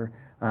chapter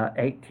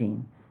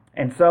 18.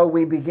 And so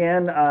we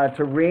begin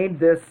to read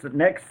this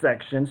next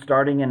section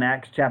starting in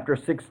Acts chapter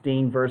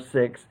 16, verse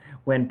 6,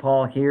 when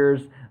Paul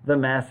hears the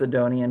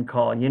Macedonian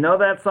call. You know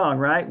that song,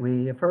 right?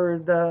 We have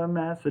heard the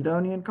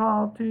Macedonian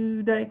call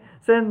today.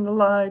 Send the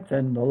light,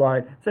 send the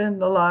light,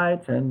 send the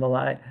light, send the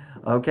light.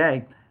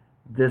 Okay,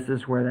 this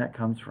is where that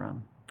comes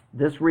from.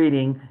 This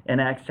reading in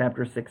Acts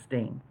chapter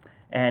 16.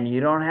 And you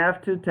don't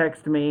have to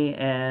text me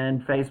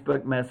and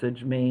Facebook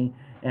message me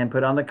and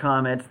put on the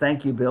comments,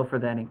 thank you, Bill, for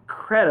that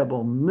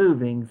incredible,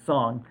 moving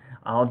song.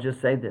 I'll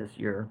just say this,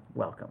 you're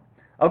welcome.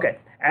 Okay,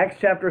 Acts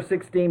chapter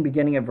 16,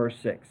 beginning at verse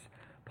 6.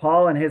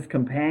 Paul and his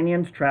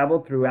companions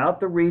traveled throughout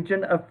the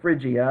region of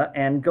Phrygia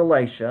and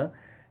Galatia,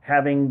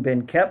 having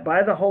been kept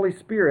by the Holy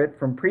Spirit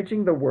from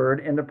preaching the word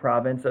in the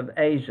province of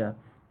Asia.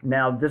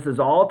 Now, this is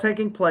all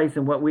taking place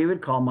in what we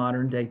would call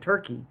modern-day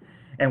Turkey.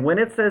 And when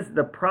it says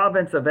the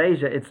province of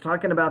Asia, it's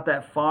talking about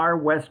that far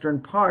western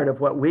part of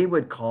what we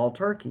would call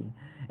Turkey.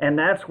 And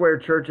that's where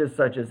churches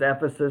such as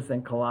Ephesus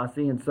and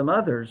Colossae and some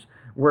others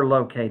were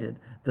located.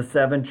 The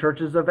 7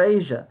 churches of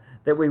Asia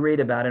that we read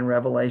about in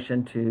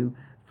Revelation 2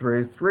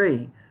 through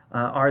 3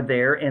 are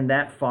there in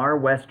that far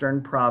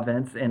western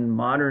province in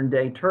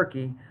modern-day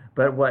Turkey,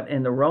 but what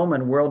in the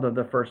Roman world of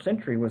the first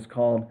century was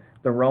called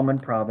the Roman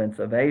province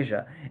of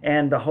Asia.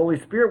 And the Holy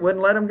Spirit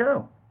wouldn't let them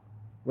go.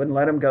 Wouldn't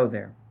let them go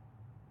there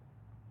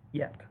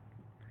yet.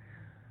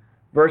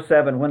 Verse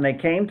 7, when they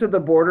came to the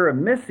border of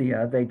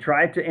Mysia, they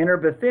tried to enter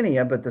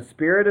Bithynia, but the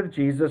Spirit of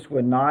Jesus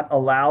would not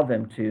allow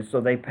them to. So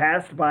they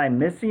passed by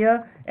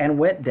Mysia and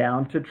went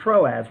down to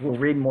Troas. We'll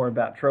read more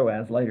about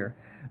Troas later.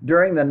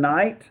 During the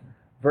night,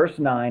 verse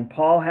 9,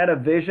 Paul had a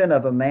vision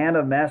of a man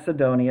of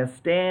Macedonia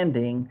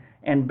standing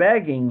and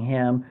begging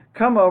him,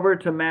 come over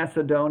to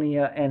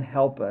Macedonia and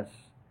help us.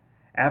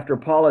 After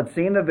Paul had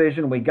seen the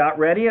vision, we got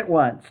ready at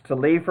once to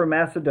leave for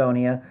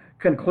Macedonia,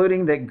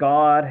 concluding that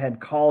God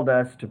had called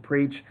us to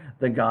preach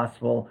the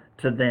gospel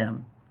to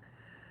them.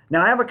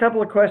 Now, I have a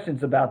couple of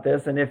questions about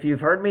this, and if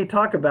you've heard me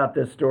talk about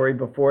this story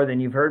before,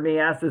 then you've heard me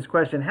ask this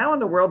question. How in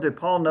the world did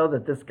Paul know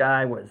that this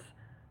guy was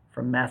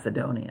from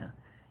Macedonia?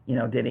 You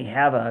know, did he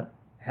have a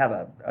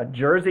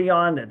jersey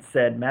on that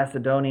said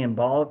Macedonian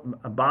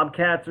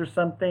Bobcats or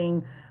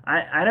something?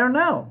 I don't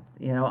know.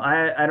 You know,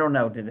 I don't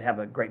know. Did it have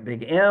a great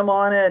big M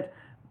on it?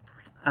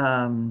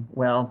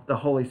 Well, the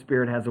Holy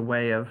Spirit has a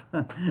way of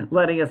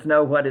letting us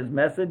know what his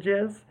message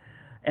is.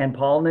 And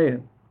Paul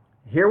knew.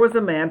 Here was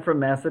a man from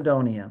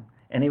Macedonia.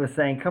 And he was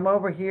saying, come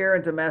over here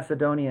into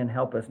Macedonia and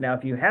help us. Now,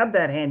 if you have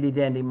that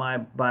handy-dandy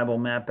Bible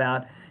map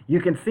out,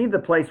 you can see the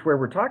place where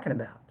we're talking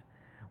about.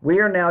 We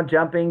are now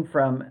jumping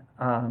from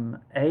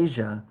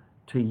Asia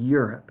to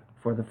Europe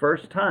for the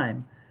first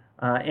time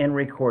in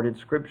recorded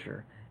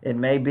Scripture. It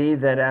may be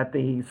that at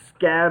the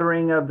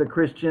scattering of the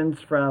Christians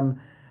from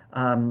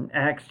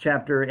Acts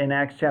chapter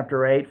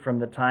 8, from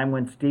the time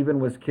when Stephen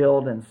was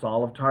killed and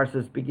Saul of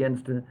Tarsus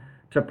begins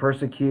to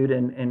persecute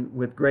and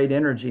with great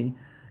energy,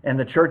 and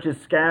the church is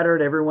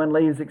scattered, everyone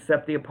leaves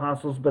except the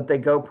apostles, but they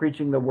go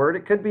preaching the word.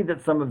 It could be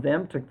that some of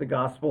them took the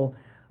gospel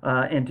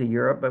into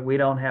Europe, but we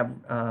don't have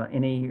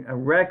any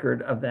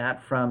record of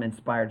that from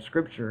inspired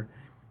Scripture.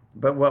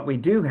 But what we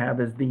do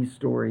have is these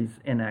stories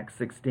in Acts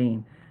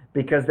 16,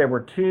 because there were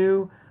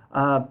 2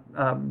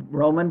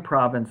 Roman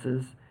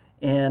provinces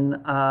in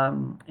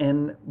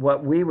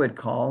what we would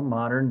call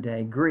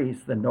modern-day Greece.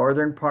 The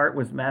northern part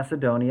was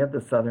Macedonia,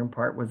 the southern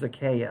part was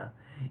Achaia.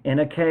 In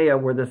Achaia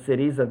were the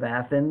cities of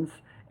Athens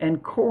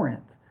and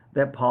Corinth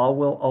that Paul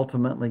will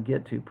ultimately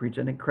get to. Preach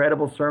an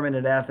incredible sermon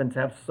at Athens,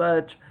 have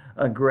such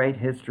a great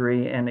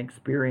history and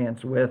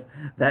experience with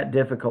that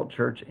difficult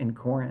church in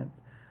Corinth.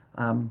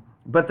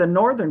 But the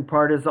northern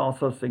part is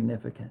also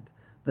significant.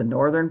 The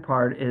northern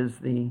part is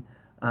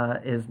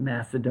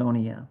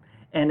Macedonia.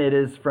 And it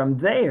is from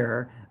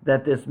there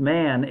that this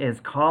man is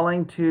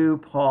calling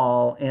to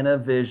Paul in a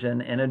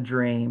vision, in a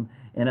dream,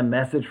 in a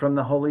message from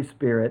the Holy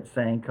Spirit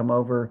saying, come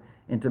over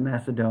into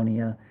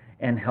Macedonia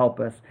and help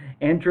us.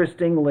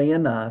 Interestingly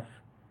enough,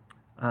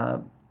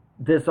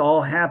 this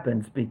all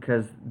happens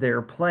because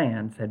their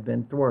plans had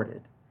been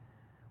thwarted.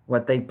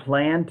 What they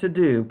planned to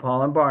do,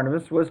 Paul and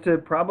Barnabas, was to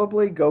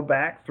probably go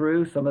back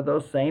through some of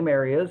those same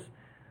areas,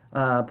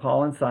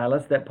 Paul and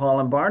Silas, that Paul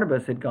and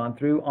Barnabas had gone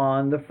through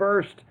on the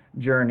first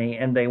journey.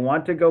 And they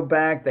want to go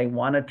back. They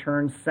want to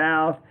turn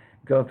south,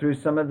 go through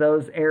some of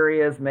those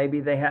areas maybe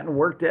they hadn't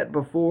worked at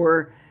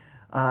before.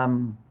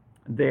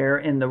 There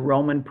in the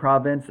Roman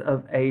province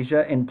of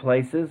Asia, in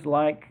places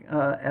like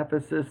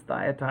Ephesus,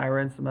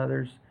 Thyatira, and some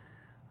others.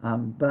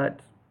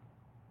 But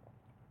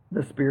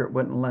the Spirit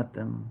wouldn't let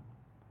them.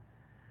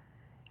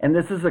 And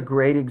this is a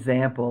great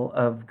example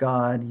of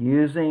God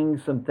using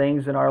some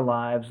things in our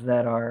lives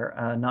that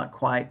are not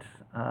quite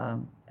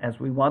as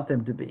we want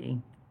them to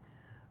be,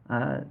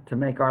 to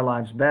make our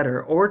lives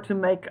better, or to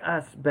make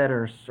us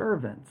better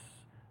servants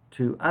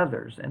to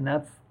others. And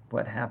that's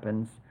what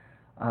happens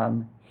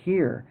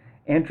here.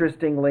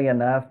 Interestingly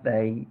enough,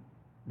 they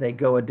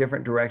go a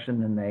different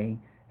direction than they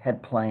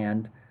had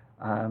planned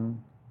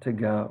to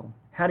go.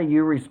 How do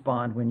you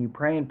respond when you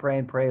pray and pray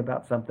and pray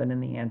about something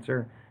and the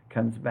answer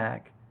comes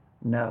back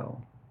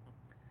no?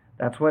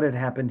 That's what had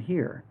happened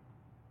here.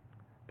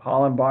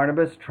 Paul and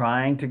Barnabas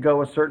trying to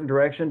go a certain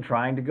direction,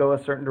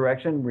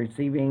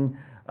 receiving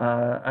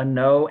a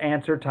no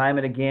answer time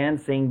and again,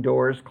 seeing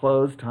doors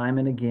closed time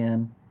and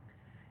again.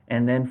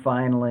 And then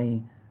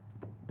finally,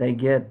 they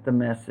get the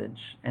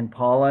message. And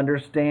Paul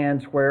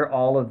understands where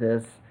all of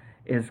this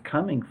is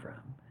coming from.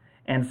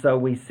 And so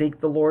we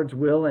seek the Lord's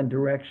will and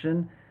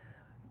direction.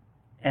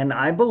 And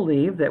I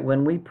believe that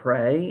when we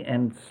pray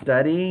and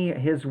study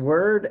His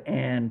Word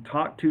and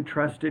talk to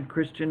trusted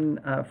Christian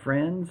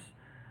friends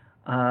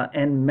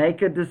and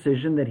make a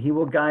decision, that He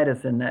will guide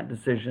us in that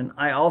decision.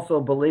 I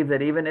also believe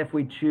that even if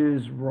we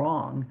choose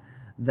wrong,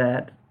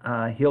 that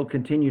He'll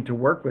continue to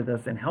work with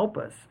us and help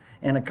us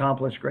and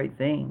accomplish great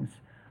things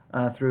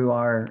through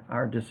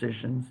our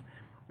decisions.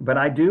 But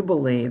I do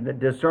believe that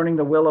discerning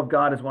the will of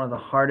God is one of the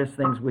hardest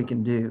things we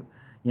can do.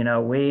 You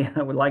know, we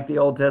like the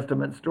Old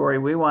Testament story.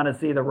 We want to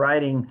see the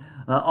writing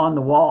on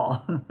the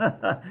wall.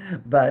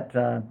 But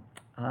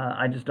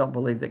I just don't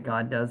believe that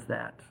God does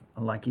that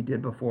like He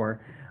did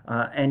before.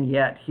 And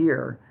yet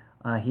here,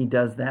 He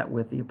does that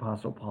with the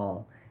Apostle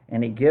Paul.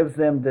 And He gives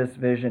them this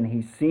vision.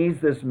 He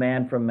sees this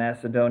man from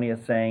Macedonia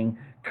saying,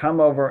 come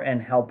over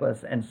and help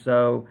us. And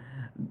so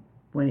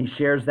when he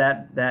shares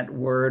that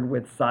word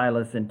with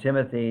Silas and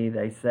Timothy,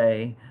 they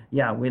say,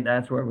 yeah,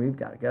 that's where we've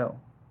got to go.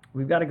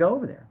 We've got to go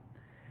over there.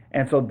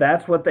 And so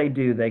that's what they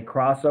do. They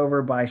cross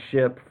over by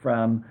ship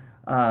from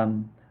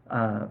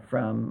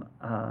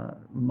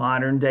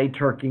modern-day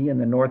Turkey in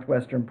the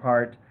northwestern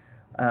part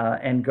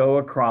and go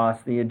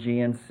across the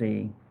Aegean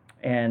Sea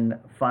and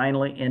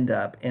finally end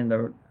up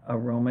in a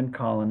Roman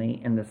colony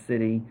in the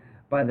city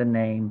by the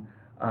name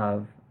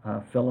of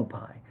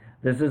Philippi.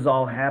 This is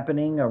all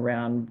happening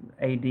around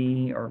AD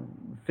or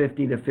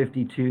 50 to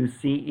 52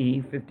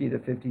 CE, 50 to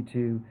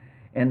 52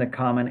 in the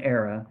Common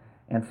Era.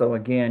 And so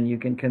again, you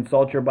can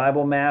consult your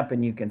Bible map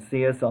and you can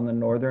see us on the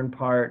northwestern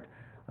part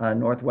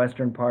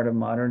of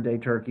modern-day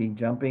Turkey,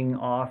 jumping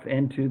off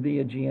into the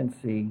Aegean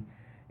Sea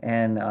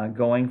and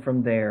going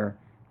from there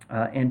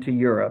into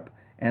Europe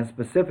and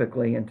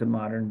specifically into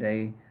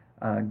modern-day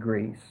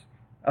Greece.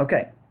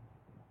 Okay.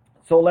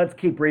 So let's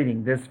keep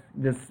reading. This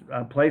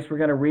place we're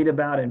going to read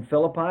about in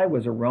Philippi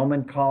was a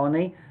Roman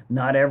colony.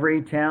 Not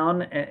every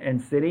town and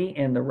city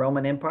in the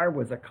Roman Empire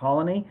was a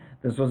colony.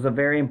 This was a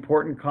very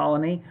important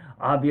colony,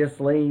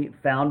 obviously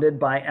founded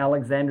by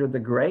Alexander the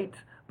Great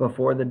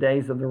before the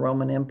days of the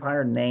Roman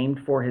Empire, named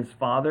for his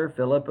father,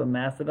 Philip of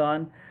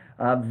Macedon.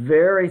 A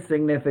very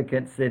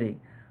significant city,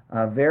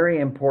 a very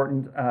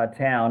important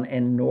town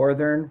in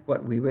northern,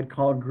 what we would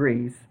call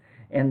Greece,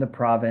 in the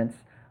province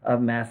of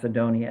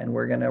Macedonia. And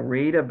we're going to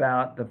read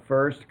about the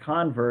first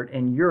convert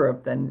in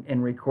Europe then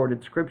in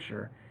recorded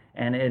scripture.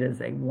 And it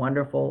is a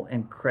wonderful,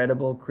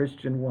 incredible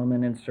Christian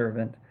woman and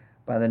servant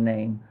by the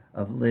name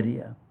of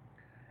Lydia.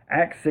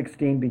 Acts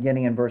 16,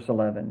 beginning in verse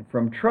 11.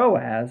 From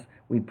Troas,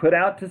 we put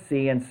out to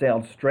sea and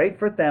sailed straight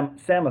for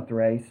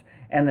Samothrace,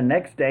 and the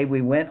next day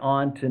we went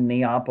on to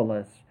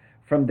Neapolis.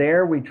 From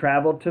there we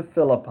traveled to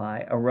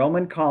Philippi, a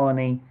Roman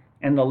colony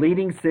and the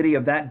leading city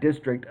of that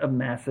district of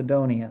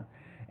Macedonia.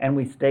 And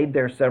we stayed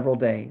there several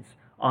days.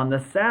 On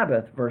the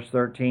Sabbath, verse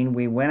 13,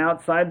 we went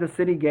outside the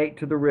city gate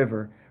to the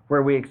river,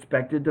 where we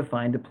expected to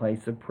find a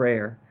place of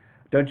prayer.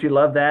 Don't you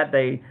love that?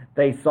 They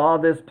saw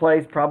this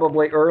place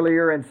probably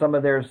earlier in some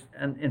of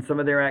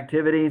their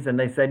activities, and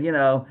they said, you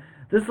know,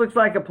 this looks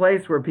like a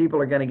place where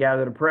people are going to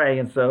gather to pray.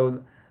 And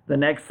so the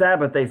next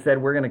Sabbath, they said,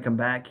 we're going to come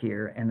back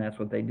here, and that's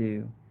what they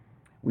do.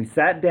 We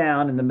sat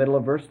down in the middle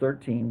of verse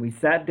 13. We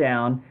sat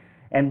down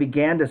and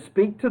began to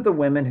speak to the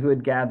women who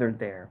had gathered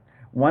there.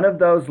 One of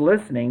those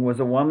listening was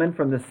a woman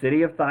from the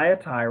city of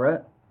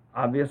Thyatira,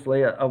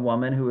 obviously a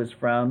woman who is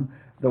from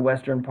the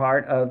western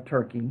part of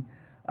Turkey,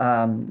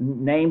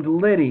 named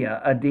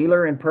Lydia, a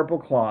dealer in purple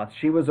cloth.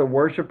 She was a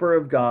worshiper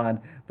of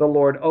God. The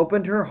Lord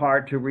opened her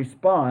heart to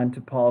respond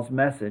to Paul's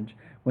message.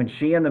 When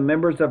she and the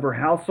members of her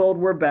household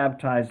were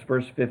baptized,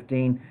 verse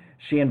 15,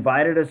 she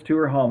invited us to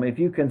her home. If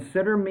you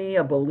consider me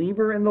a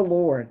believer in the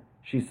Lord,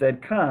 she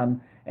said,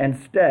 come and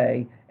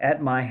stay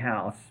at my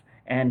house.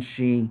 And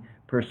she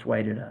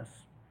persuaded us.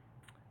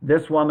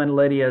 This woman,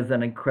 Lydia, is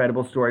an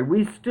incredible story.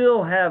 We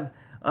still have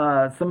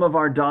some of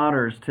our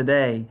daughters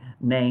today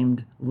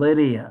named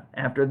Lydia,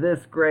 after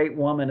this great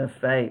woman of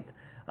faith.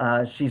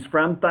 She's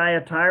from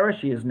Thyatira.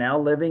 She is now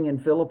living in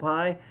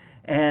Philippi,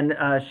 and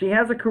she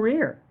has a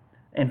career.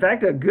 In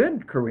fact, a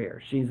good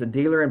career. She's a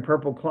dealer in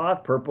purple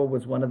cloth. Purple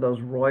was one of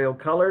those royal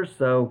colors,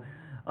 so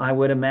I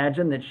would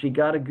imagine that she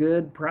got a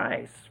good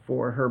price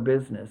for her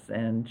business,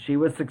 and she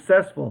was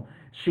successful.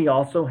 She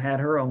also had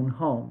her own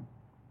home.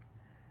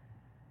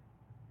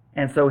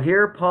 And so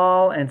here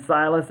Paul and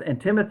Silas and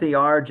Timothy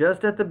are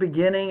just at the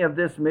beginning of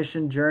this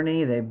mission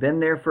journey. They've been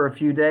there for a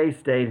few days,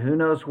 stayed who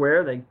knows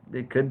where.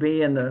 They could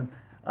be in the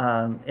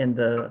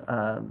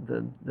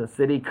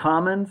city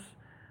commons.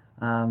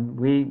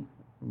 We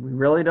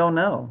really don't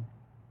know.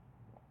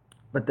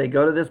 But they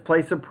go to this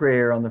place of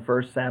prayer on the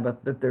first Sabbath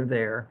that they're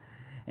there.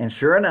 And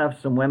sure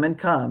enough, some women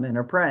come and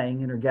are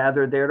praying and are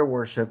gathered there to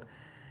worship.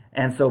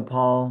 And so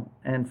Paul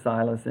and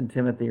Silas and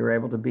Timothy are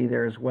able to be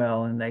there as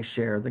well, and they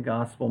share the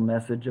gospel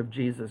message of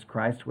Jesus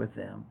Christ with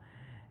them.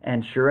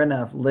 And sure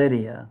enough,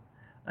 Lydia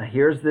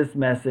hears this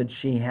message.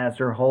 She has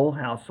her whole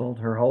household,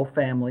 her whole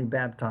family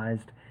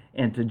baptized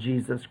into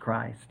Jesus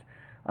Christ.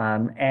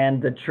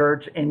 And the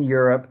church in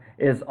Europe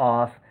is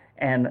off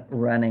and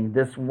running.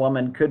 This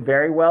woman could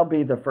very well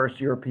be the first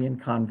European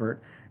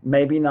convert.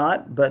 Maybe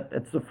not, but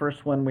it's the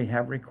first one we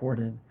have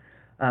recorded.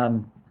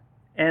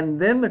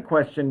 And then the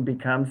question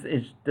becomes,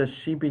 does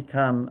she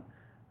become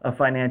a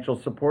financial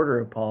supporter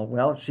of Paul?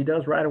 Well, she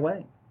does right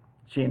away.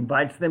 She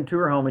invites them to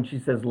her home and she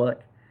says,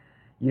 look,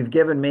 you've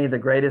given me the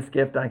greatest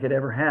gift I could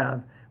ever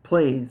have.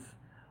 Please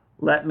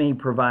let me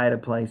provide a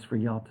place for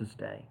y'all to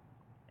stay.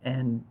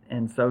 And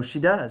so she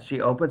does. She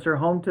opens her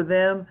home to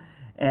them,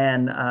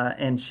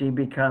 and she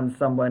becomes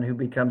someone who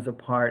becomes a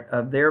part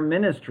of their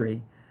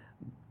ministry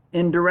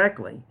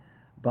indirectly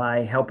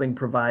by helping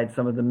provide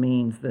some of the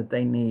means that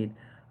they need.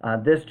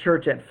 This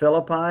church at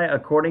Philippi,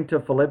 according to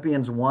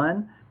Philippians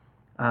 1,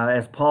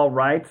 as Paul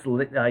writes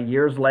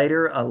years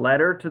later a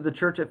letter to the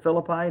church at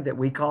Philippi that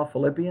we call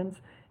Philippians,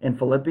 in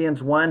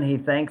Philippians 1, he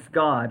thanks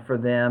God for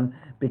them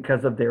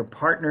because of their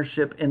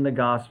partnership in the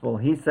gospel.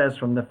 He says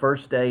from the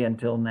first day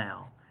until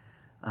now,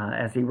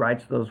 as he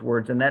writes those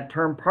words. And that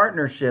term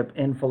partnership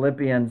in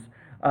Philippians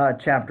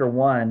chapter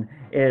 1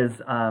 is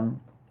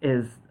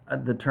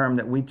the term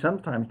that we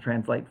sometimes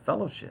translate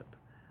fellowship.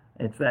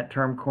 It's that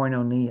term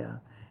koinonia.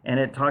 And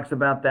it talks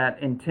about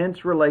that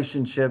intense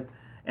relationship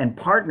and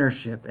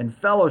partnership and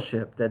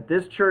fellowship that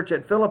this church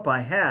at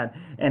Philippi had.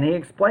 And he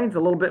explains a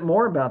little bit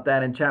more about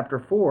that in chapter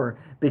 4,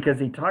 because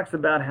he talks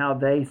about how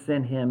they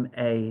sent him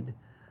aid.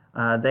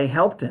 They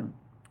helped him.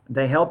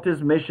 They helped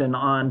his mission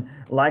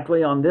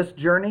likely on this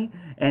journey,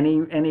 and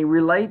he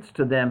relates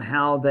to them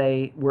how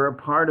they were a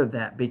part of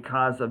that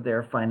because of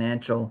their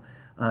financial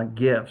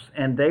gifts.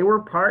 And they were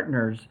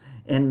partners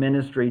in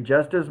ministry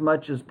just as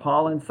much as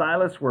Paul and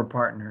Silas were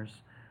partners.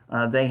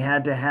 They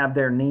had to have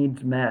their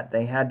needs met.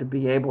 They had to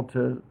be able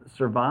to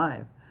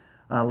survive.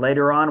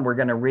 Later on, we're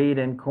going to read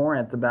in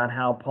Corinth about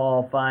how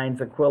Paul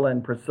finds Aquila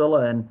and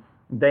Priscilla, and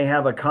they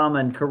have a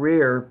common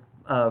career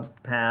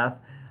path,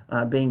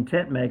 being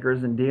tent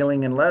makers and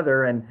dealing in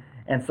leather.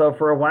 And so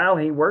for a while,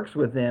 he works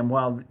with them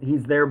while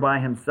he's there by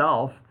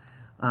himself.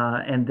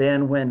 And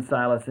then when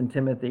Silas and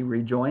Timothy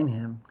rejoin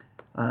him,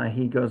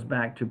 he goes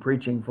back to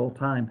preaching full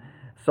time.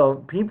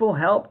 So people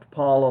helped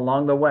Paul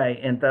along the way.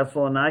 In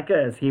Thessalonica,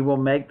 as he will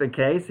make the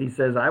case, he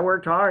says, I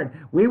worked hard.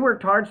 We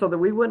worked hard so that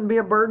we wouldn't be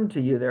a burden to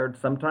you. There are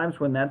sometimes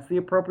when that's the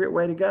appropriate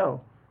way to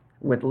go.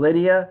 With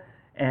Lydia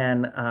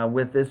and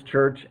with this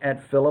church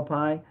at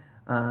Philippi,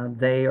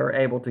 they are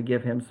able to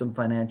give him some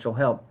financial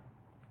help.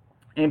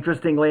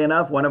 Interestingly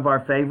enough, one of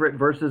our favorite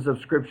verses of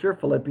Scripture,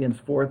 Philippians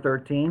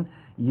 4:13,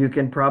 you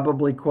can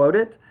probably quote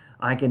it.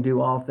 I can do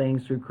all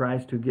things through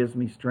Christ who gives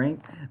me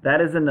strength.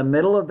 That is in the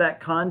middle of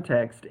that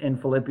context in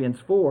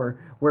Philippians 4,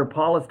 where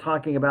Paul is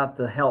talking about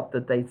the help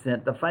that they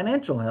sent, the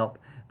financial help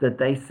that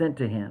they sent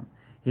to him.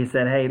 He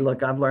said, hey,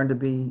 look, I've learned to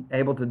be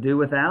able to do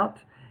without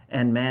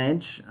and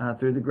manage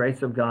through the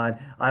grace of God.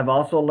 I've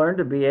also learned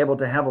to be able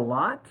to have a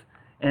lot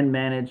and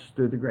manage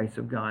through the grace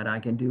of God. I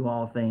can do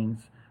all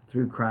things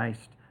through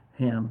Christ,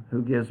 him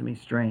who gives me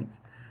strength.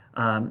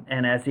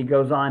 And as he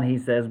goes on, he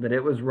says, but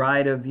it was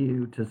right of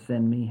you to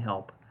send me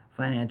help.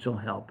 Financial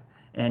help,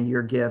 and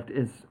your gift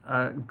is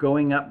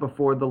going up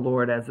before the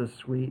Lord as a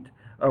sweet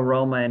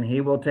aroma, and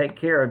he will take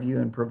care of you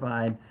and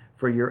provide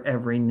for your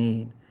every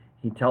need.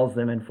 He tells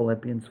them in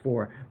Philippians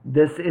 4.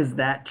 This is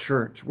that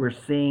church. We're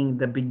seeing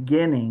the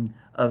beginning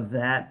of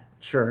that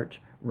church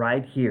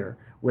right here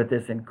with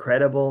this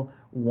incredible,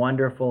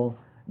 wonderful,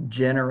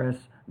 generous,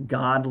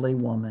 godly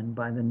woman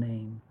by the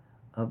name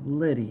of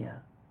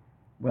Lydia.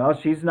 Well,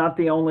 she's not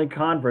the only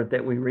convert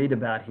that we read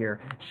about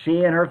here.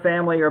 She and her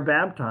family are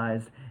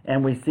baptized,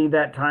 and we see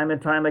that time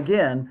and time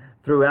again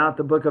throughout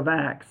the book of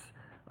Acts.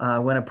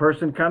 When a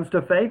person comes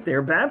to faith,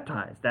 they're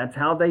baptized. That's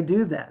how they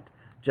do that.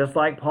 Just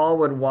like Paul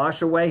would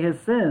wash away his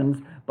sins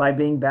by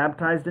being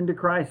baptized into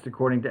Christ,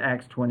 according to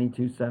Acts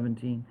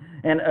 22:17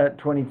 and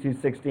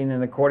 22:16,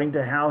 and according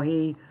to how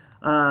he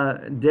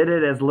did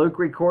it as Luke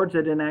records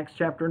it in Acts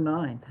chapter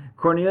 9.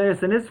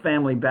 Cornelius and his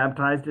family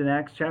baptized in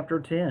Acts chapter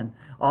 10.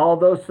 All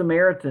those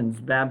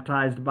Samaritans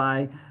baptized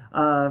by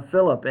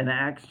Philip in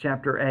Acts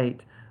chapter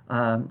 8.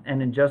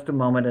 And in just a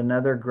moment,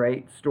 another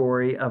great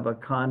story of a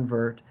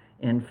convert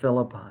in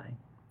Philippi.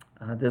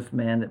 This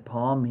man that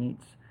Paul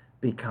meets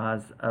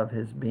because of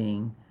his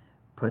being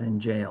put in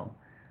jail.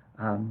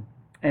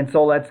 And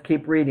so let's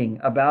keep reading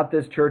about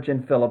this church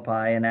in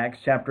Philippi in Acts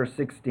chapter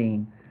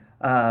 16.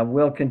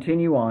 We'll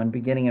continue on,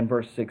 beginning in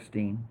verse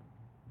 16.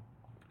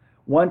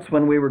 Once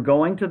when we were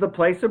going to the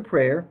place of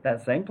prayer,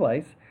 that same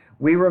place,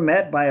 we were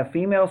met by a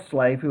female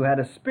slave who had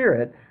a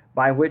spirit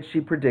by which she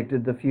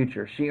predicted the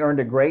future. She earned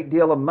a great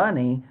deal of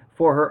money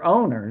for her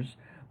owners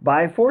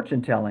by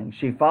fortune-telling.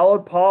 She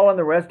followed Paul and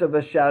the rest of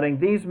us, shouting,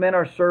 "These men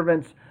are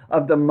servants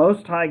of the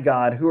Most High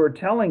God, who are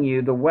telling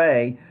you the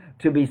way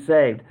to be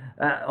saved.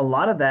 A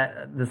lot of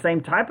that, the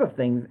same type of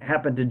thing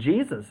happened to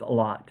Jesus a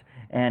lot.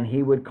 And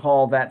he would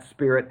call that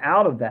spirit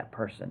out of that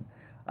person.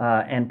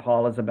 And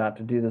Paul is about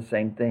to do the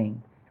same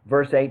thing.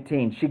 Verse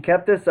 18, she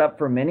kept this up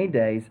for many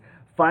days.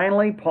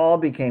 Finally, Paul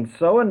became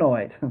so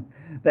annoyed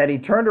that he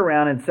turned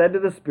around and said to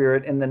the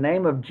spirit, in the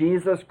name of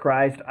Jesus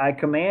Christ, I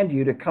command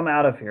you to come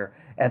out of here.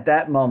 At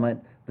that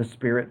moment, the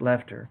spirit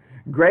left her.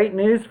 Great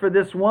news for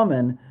this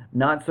woman,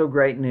 not so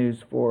great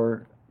news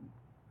for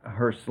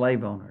her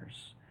slave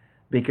owners,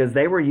 because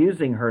they were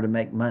using her to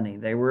make money.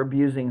 They were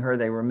abusing her.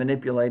 They were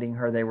manipulating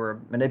her. They were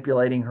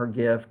manipulating her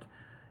gift,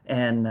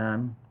 and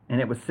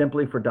it was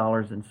simply for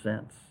dollars and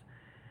cents.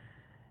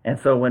 And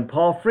so when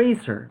Paul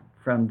frees her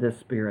from this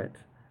spirit,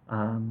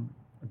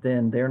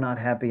 then they're not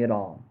happy at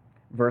all.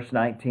 Verse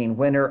 19,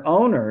 when her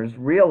owners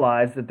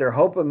realized that their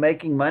hope of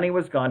making money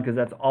was gone, because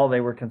that's all they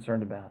were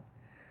concerned about,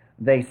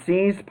 they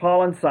seized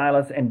Paul and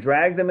Silas and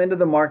dragged them into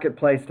the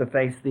marketplace to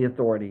face the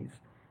authorities.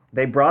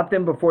 They brought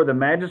them before the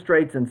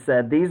magistrates and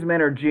said, these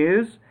men are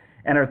Jews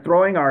and are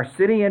throwing our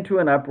city into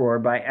an uproar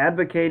by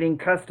advocating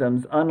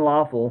customs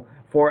unlawful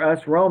for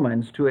us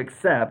Romans to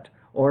accept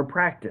or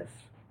practice.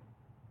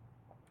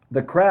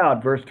 The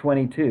crowd, verse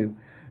 22,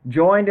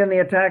 joined in the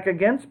attack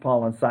against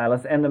Paul and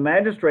Silas, and the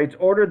magistrates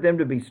ordered them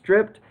to be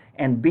stripped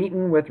and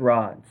beaten with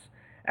rods.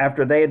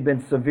 After they had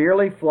been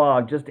severely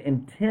flogged, just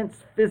intense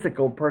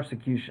physical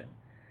persecution.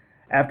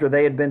 After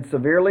they had been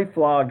severely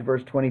flogged,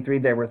 verse 23,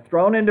 they were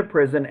thrown into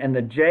prison, and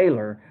the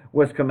jailer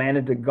was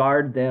commanded to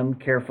guard them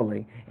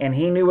carefully. And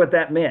he knew what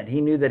that meant.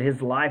 He knew that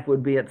his life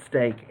would be at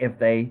stake if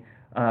they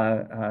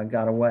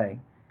got away.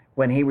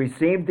 When he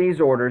received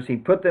these orders, he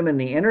put them in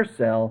the inner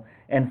cell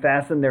and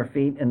fastened their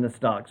feet in the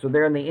stocks. So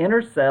they're in the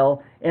inner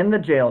cell in the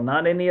jail,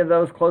 not any of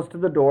those close to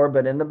the door,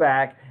 but in the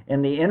back,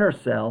 in the inner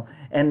cell.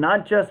 And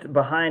not just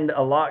behind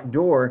a locked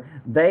door,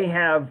 they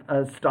have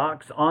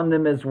stocks on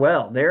them as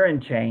well. They're in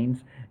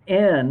chains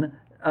in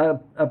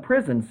a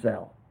prison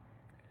cell.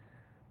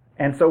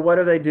 And so what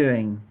are they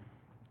doing?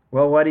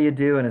 Well, what do you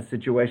do in a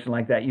situation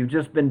like that? You've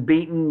just been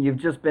beaten.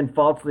 You've just been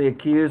falsely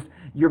accused.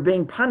 You're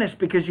being punished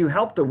because you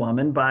helped a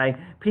woman by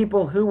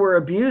people who were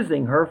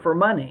abusing her for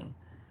money.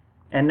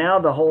 And now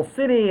the whole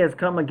city has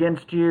come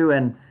against you,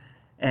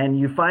 and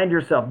you find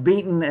yourself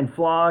beaten and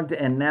flogged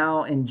and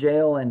now in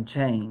jail and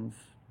chains.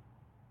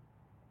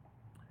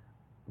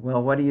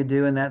 Well, what do you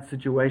do in that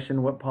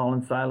situation? What Paul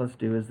and Silas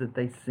do is that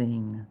they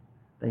sing.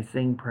 They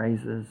sing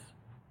praises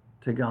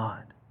to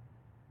God.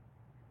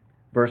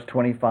 Verse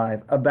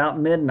 25, about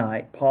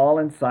midnight, Paul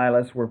and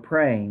Silas were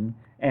praying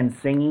and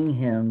singing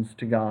hymns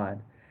to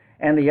God,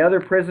 and the other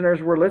prisoners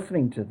were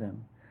listening to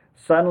them.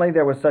 Suddenly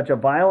there was such a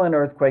violent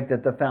earthquake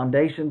that the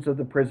foundations of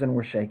the prison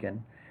were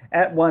shaken.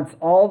 At once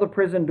all the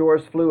prison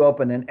doors flew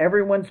open, and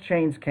everyone's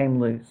chains came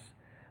loose.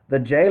 The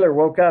jailer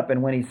woke up,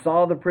 and when he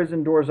saw the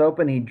prison doors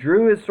open, he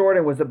drew his sword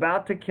and was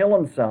about to kill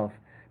himself,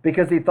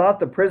 because he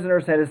thought the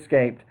prisoners had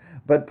escaped.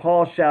 But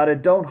Paul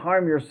shouted, don't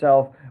harm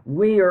yourself,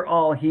 we are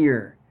all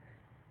here.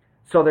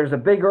 So there's a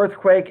big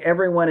earthquake,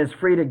 everyone is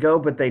free to go,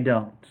 but they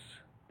don't.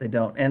 They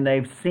don't. And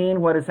they've seen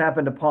what has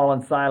happened to Paul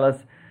and Silas.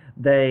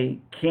 They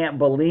can't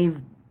believe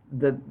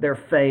their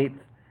faith,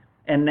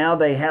 and now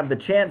they have the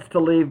chance to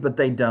leave, but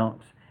they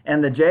don't.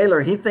 And the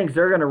jailer, he thinks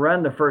they're going to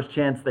run the first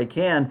chance they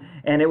can,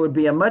 and it would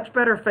be a much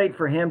better fate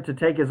for him to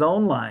take his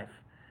own life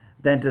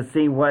than to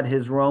see what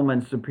his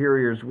Roman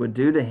superiors would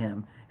do to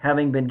him,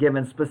 having been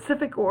given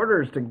specific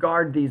orders to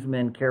guard these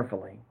men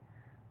carefully.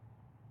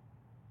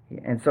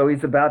 And so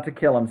he's about to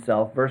kill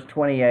himself. Verse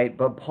 28,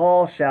 but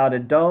Paul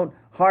shouted, don't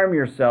harm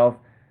yourself,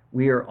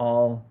 we are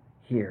all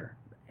here.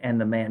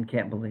 And the man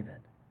can't believe it.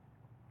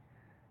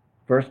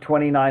 Verse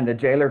 29, the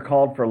jailer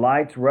called for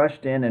lights,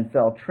 rushed in, and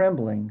fell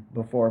trembling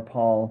before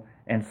Paul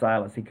and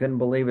Silas. He couldn't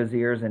believe his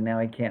ears, and now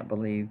he can't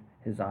believe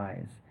his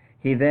eyes.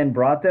 He then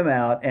brought them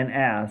out and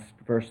asked,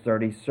 verse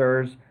 30,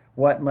 sirs,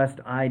 what must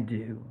I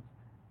do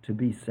to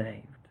be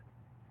saved?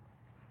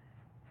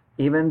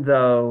 Even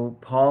though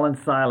Paul and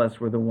Silas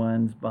were the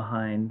ones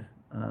behind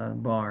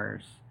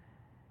bars,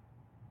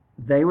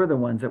 they were the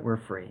ones that were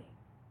free.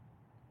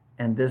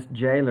 And this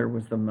jailer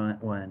was the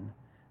one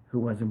who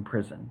was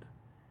imprisoned.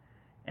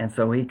 And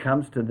so he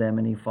comes to them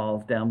and he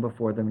falls down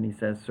before them and he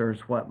says, sirs,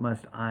 what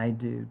must I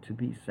do to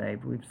be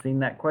saved? We've seen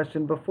that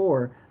question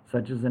before,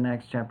 such as in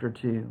Acts chapter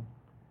 2.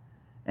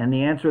 And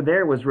the answer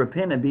there was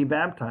repent and be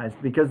baptized,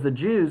 because the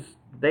Jews,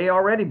 they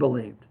already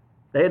believed.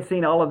 They had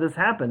seen all of this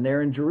happen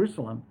there in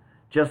Jerusalem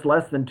just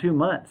less than 2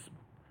 months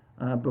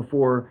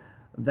before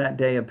that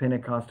day of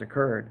Pentecost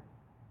occurred.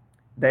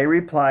 They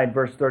replied,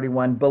 verse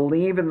 31,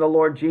 believe in the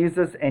Lord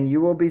Jesus and you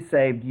will be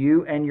saved,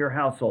 you and your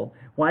household.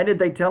 Why did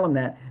they tell him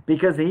that?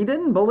 Because he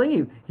didn't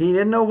believe. He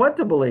didn't know what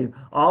to believe.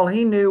 All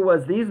he knew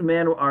was these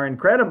men are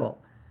incredible.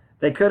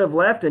 They could have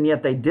left and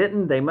yet they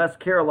didn't. They must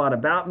care a lot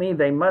about me.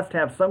 They must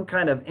have some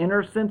kind of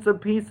inner sense of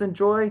peace and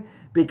joy,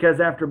 because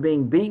after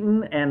being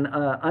beaten and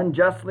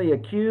unjustly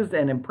accused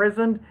and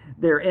imprisoned,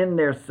 they're in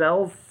their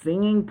cells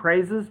singing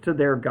praises to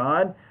their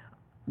God.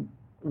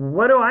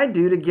 What do I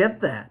do to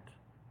get that?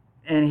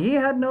 And he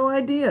had no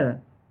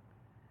idea.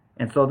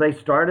 And so they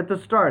start at the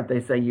start.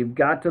 They say, you've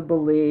got to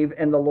believe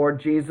in the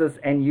Lord Jesus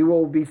and you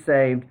will be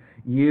saved,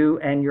 you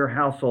and your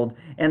household.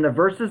 And the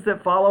verses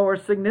that follow are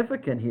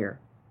significant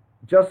here.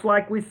 Just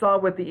like we saw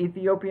with the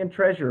Ethiopian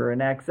treasurer in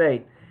Acts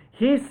 8.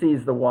 He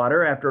sees the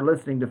water after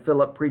listening to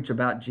Philip preach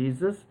about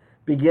Jesus,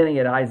 beginning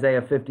at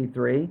Isaiah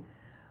 53.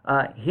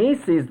 He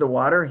sees the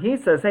water. He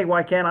says, hey,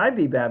 why can't I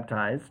be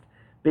baptized?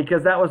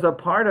 Because that was a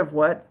part of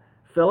what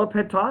Philip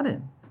had taught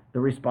him, the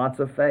response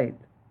of faith.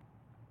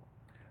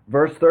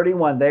 Verse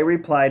 31, they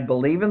replied,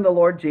 believe in the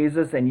Lord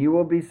Jesus and you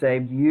will be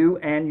saved, you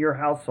and your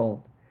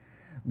household.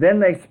 Then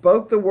they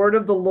spoke the word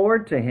of the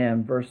Lord to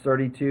him, verse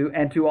 32,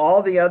 and to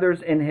all the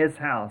others in his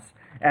house.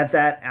 At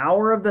that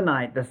hour of the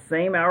night, the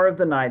same hour of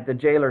the night, the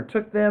jailer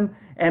took them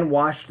and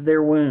washed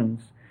their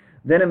wounds.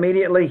 Then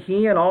immediately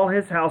he and all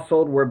his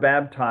household were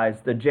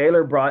baptized. The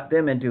jailer brought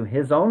them into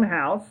his own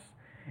house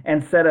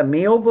and set a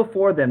meal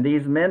before them,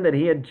 these men that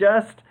he had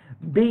just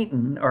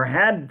beaten or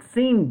had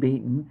seen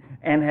beaten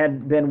and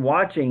had been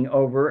watching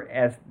over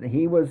as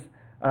he was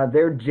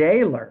their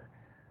jailer.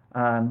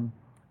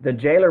 The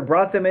jailer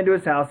brought them into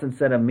his house and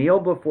set a meal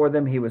before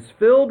them. He was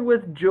filled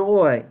with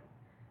joy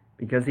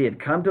because he had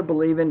come to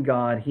believe in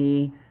God,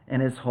 he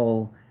and his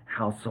whole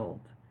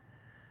household.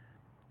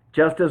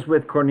 Just as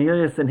with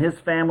Cornelius and his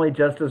family,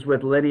 just as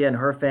with Lydia and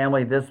her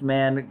family, this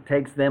man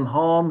takes them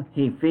home,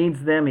 he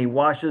feeds them, he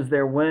washes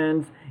their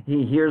wounds,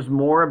 he hears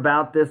more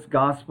about this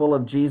gospel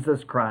of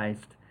Jesus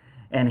Christ,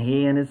 and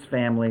he and his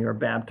family are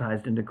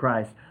baptized into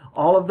Christ.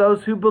 All of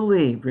those who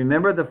believed,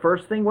 remember the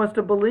first thing was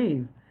to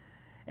believe.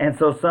 And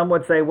so some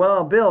would say,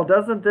 well, Bill,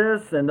 doesn't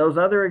this and those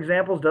other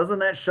examples, doesn't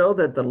that show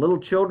that the little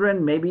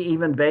children, maybe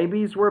even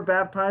babies, were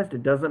baptized?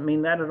 It doesn't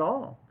mean that at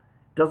all.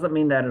 It doesn't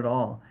mean that at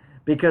all.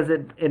 Because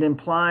it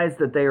implies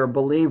that they are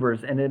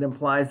believers, and it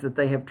implies that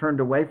they have turned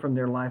away from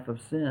their life of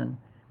sin.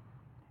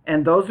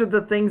 And those are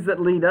the things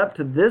that lead up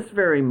to this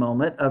very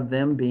moment of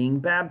them being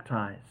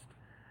baptized.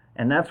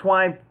 And that's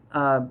why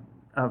Paul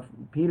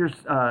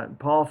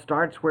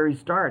starts where he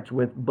starts,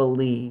 with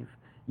believe.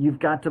 You've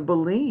got to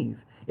believe.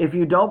 If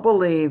you don't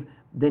believe,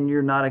 then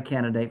you're not a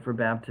candidate for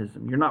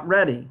baptism. You're not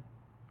ready.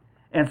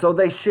 And so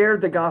they shared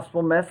the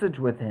gospel message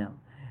with him.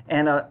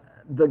 And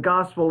the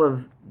gospel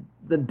of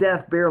the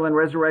death, burial, and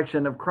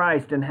resurrection of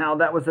Christ, and how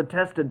that was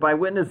attested by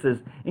witnesses,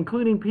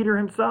 including Peter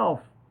himself.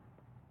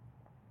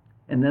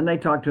 And then they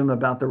talked to him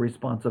about the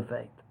response of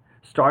faith,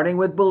 starting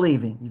with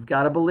believing. You've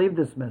got to believe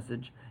this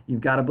message.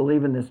 You've got to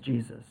believe in this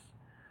Jesus.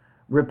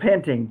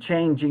 Repenting,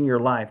 changing your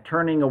life,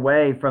 turning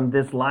away from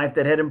this life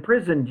that had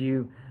imprisoned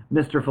you,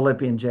 Mr.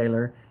 Philippian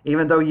jailer,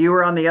 even though you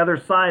were on the other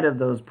side of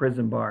those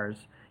prison bars.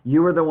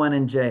 You were the one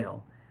in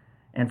jail.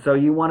 And so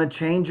you want to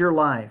change your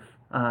life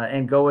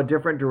and go a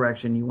different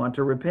direction. You want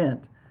to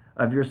repent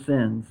of your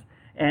sins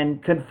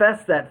and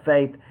confess that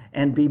faith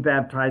and be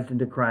baptized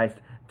into Christ,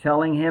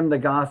 telling him the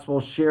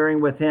gospel,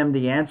 sharing with him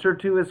the answer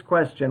to his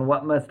question,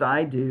 what must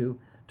I do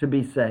to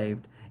be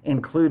saved,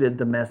 included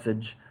the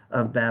message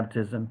of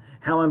baptism.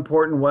 How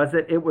important was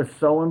it? It was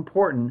so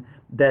important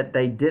that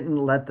they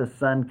didn't let the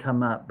sun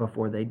come up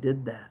before they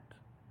did that.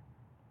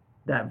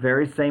 That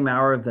very same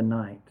hour of the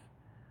night,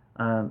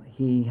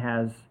 he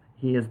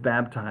is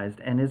baptized,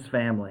 and his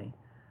family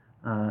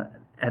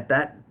at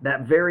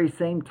that very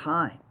same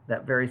time.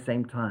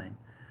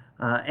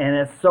 And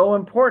it's so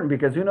important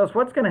because who knows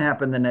what's going to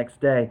happen the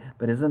next day?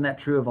 But isn't that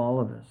true of all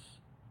of us?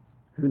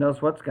 Who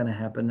knows what's going to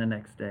happen the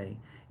next day?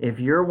 If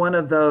you're one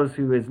of those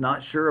who is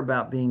not sure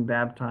about being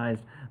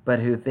baptized, but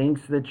who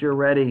thinks that you're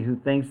ready, who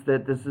thinks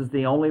that this is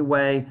the only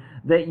way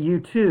that you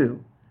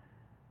too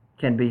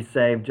can be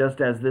saved, just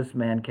as this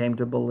man came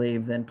to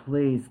believe, then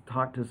please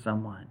talk to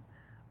someone.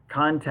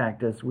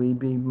 Contact us. We'd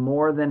be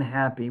more than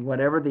happy,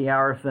 whatever the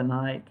hour of the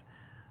night,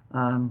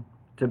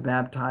 to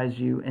baptize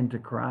you into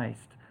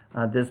Christ.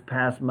 This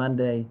past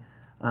Monday,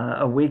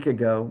 a week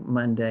ago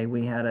Monday,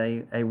 we had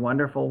a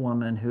wonderful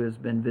woman who has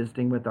been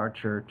visiting with our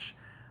church,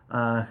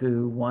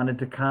 who wanted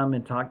to come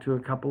and talk to a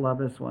couple of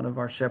us, one of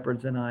our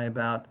shepherds and I,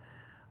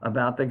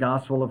 about the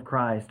gospel of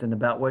Christ and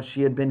about what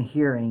she had been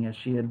hearing as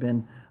she had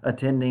been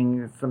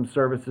attending some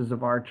services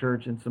of our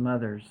church and some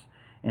others.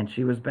 And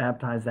she was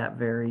baptized that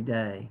very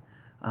day,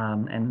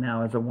 and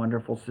now is a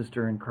wonderful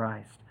sister in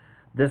Christ.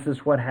 This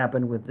is what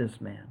happened with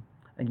this man.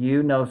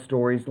 You know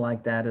stories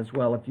like that as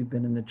well if you've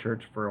been in the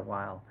church for a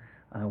while.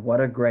 What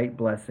a great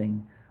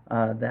blessing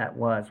that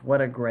was. What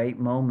a great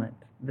moment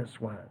this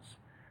was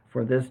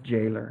for this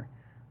jailer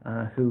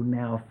who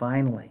now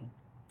finally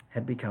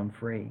had become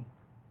free.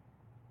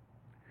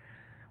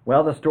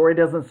 Well, the story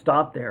doesn't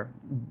stop there.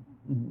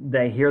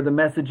 They hear the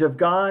message of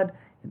God.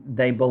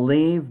 They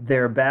believe.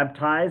 They're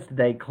baptized.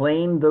 They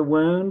clean the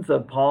wounds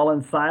of Paul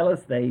and Silas.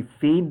 They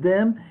feed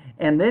them.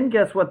 And then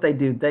guess what they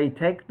do? They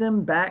take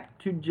them back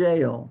to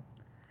jail.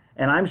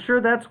 And I'm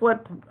sure that's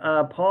what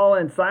Paul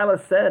and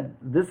Silas said.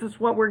 This is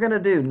what we're going to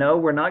do. No,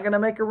 we're not going to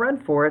make a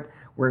run for it.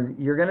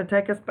 You're going to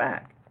take us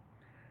back.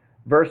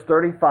 Verse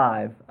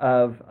 35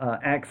 of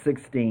Acts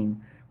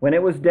 16. When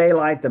it was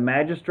daylight, the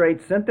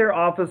magistrates sent their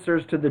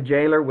officers to the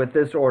jailer with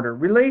this order: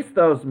 release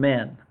those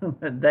men.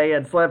 They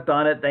had slept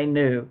on it. They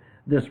knew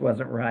this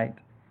wasn't right.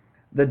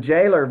 The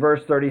jailer,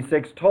 verse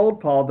 36,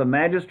 told Paul, the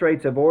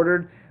magistrates have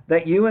ordered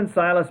that you and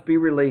Silas be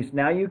released.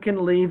 Now you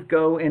can leave,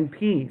 go in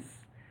peace.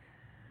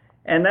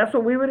 And that's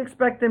what we would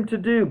expect them to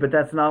do, but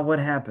that's not what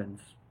happens.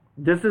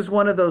 This is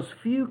one of those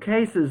few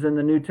cases in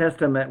the New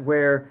Testament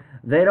where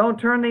they don't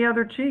turn the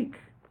other cheek.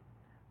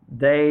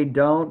 They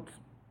don't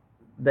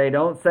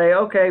say,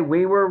 okay,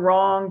 we were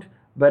wronged,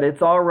 but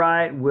it's all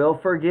right, we'll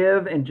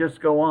forgive and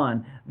just go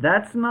on.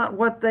 That's not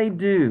what they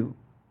do.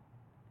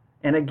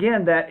 And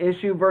again, that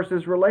issue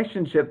versus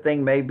relationship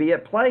thing may be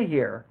at play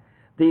here.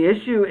 The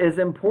issue is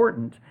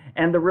important,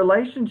 and the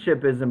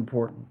relationship is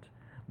important.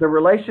 The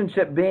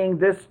relationship being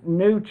this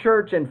new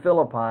church in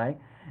Philippi,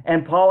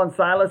 and Paul and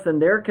Silas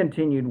and their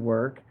continued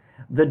work,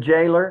 the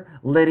jailer,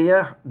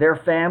 Lydia, their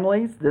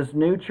families, this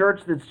new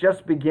church that's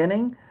just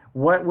beginning.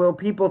 What will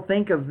people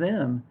think of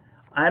them?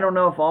 I don't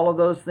know if all of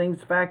those things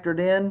factored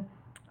in,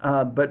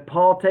 but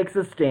Paul takes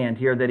a stand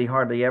here that he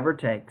hardly ever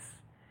takes,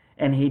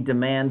 and he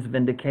demands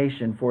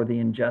vindication for the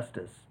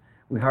injustice.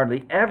 We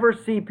hardly ever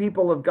see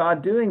people of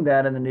God doing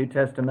that in the New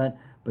Testament,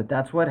 but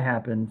that's what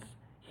happens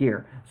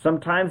here.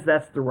 Sometimes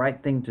that's the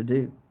right thing to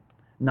do.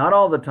 Not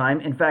all the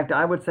time. In fact,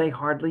 I would say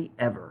hardly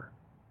ever.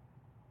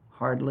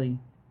 Hardly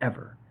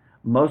ever.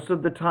 Most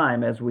of the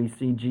time, as we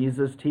see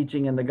Jesus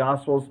teaching in the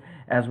Gospels,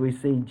 as we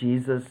see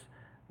Jesus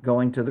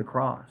going to the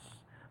cross.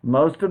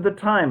 Most of the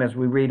time, as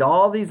we read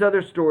all these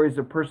other stories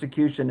of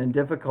persecution and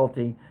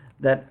difficulty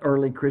that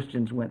early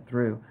Christians went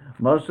through,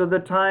 most of the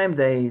time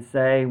they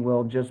say,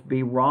 we'll just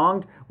be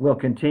wronged. We'll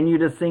continue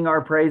to sing our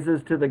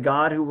praises to the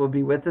God who will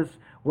be with us,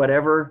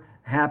 whatever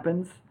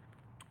happens,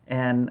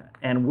 and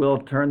we'll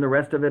turn the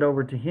rest of it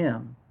over to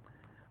him.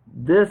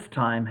 This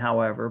time,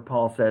 however,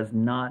 Paul says,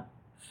 not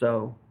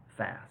so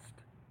fast.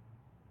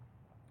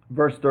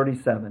 Verse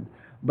 37,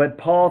 but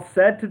Paul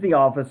said to the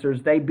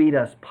officers, they beat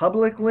us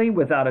publicly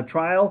without a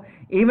trial,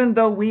 even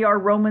though we are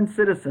Roman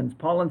citizens.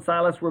 Paul and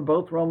Silas were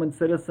both Roman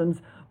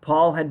citizens.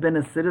 Paul had been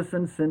a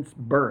citizen since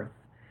birth.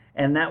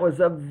 And that was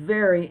a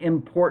very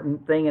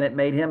important thing, and it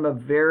made him a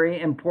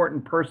very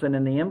important person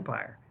in the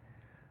empire.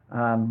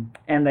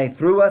 And they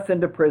threw us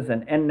into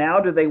prison. And now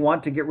do they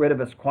want to get rid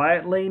of us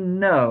quietly?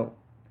 No.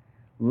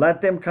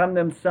 Let them come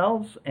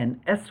themselves and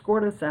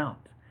escort us out.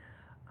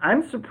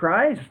 I'm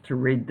surprised to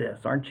read this,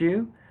 aren't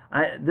you?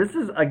 This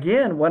is,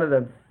 again, one of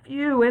the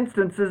few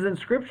instances in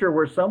Scripture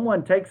where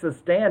someone takes a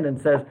stand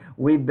and says,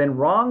 we've been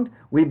wronged,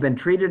 we've been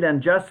treated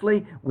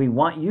unjustly, we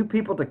want you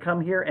people to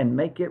come here and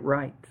make it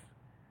right.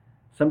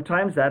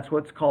 Sometimes that's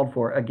what's called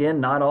for. Again,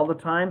 not all the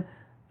time.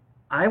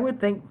 I would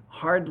think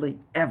hardly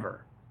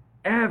ever,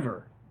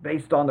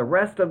 based on the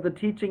rest of the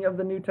teaching of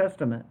the New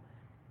Testament.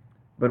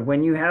 But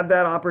when you have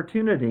that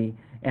opportunity,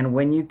 and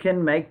when you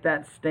can make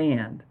that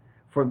stand,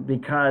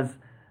 because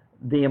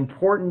the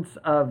importance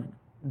of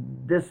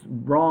this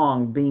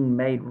wrong being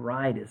made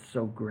right is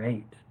so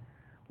great.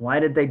 Why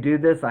did they do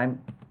this? I'm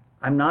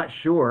not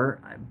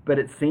sure, but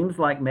it seems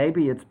like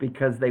maybe it's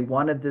because they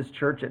wanted this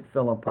church at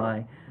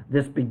Philippi,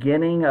 this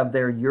beginning of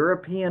their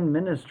European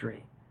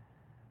ministry.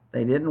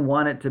 They didn't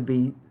want it to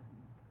be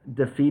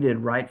defeated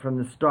right from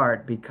the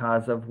start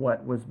because of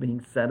what was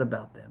being said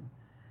about them.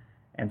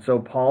 And so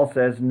Paul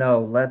says,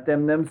 no, let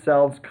them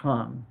themselves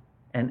come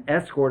and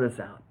escort us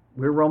out.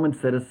 We're Roman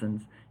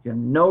citizens. You have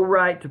no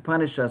right to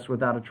punish us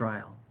without a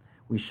trial.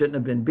 We shouldn't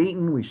have been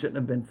beaten. We shouldn't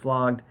have been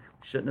flogged.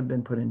 We shouldn't have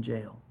been put in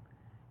jail.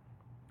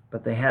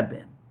 But they had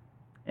been.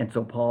 And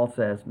so Paul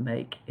says,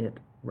 make it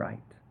right.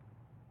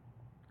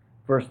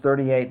 Verse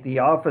 38, the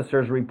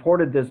officers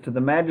reported this to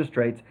the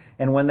magistrates,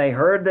 and when they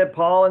heard that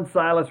Paul and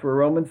Silas were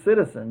Roman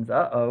citizens,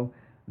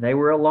 they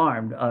were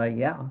alarmed.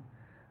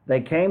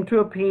 They came to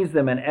appease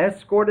them and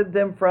escorted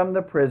them from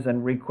the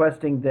prison,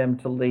 requesting them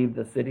to leave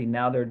the city.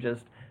 Now they're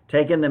just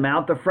taking them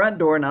out the front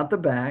door, not the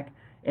back,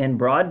 in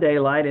broad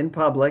daylight, in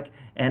public,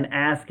 and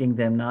asking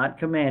them, not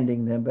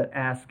commanding them, but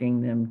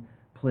asking them,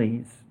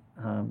 please,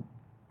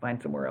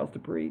 find somewhere else to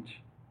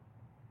preach.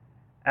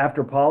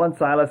 After Paul and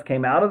Silas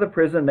came out of the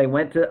prison, they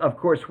went to, of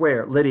course,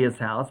 where? Lydia's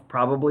house,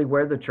 probably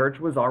where the church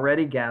was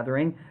already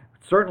gathering,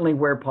 certainly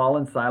where Paul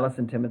and Silas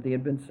and Timothy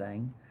had been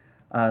staying.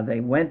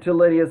 They went to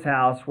Lydia's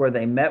house where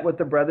they met with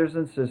the brothers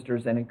and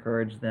sisters and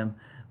encouraged them.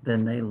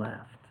 Then they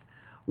left.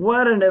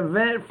 What an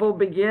eventful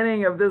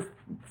beginning of this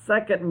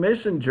second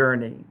mission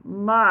journey.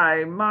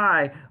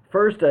 My.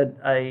 First,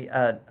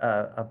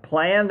 a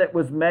plan that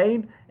was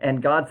made,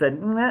 and God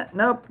said,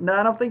 nope, no,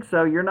 I don't think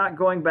so. You're not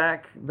going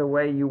back the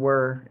way you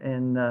were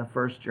in the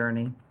first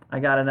journey. I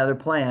got another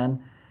plan.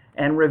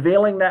 And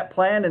revealing that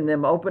plan and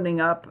them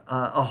opening up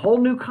a whole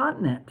new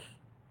continent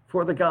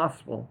for the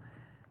gospel.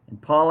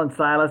 And Paul and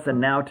Silas and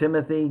now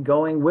Timothy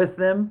going with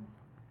them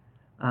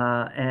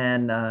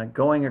and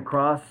going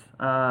across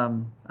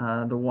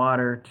the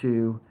water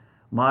to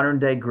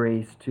modern-day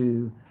Greece,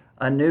 to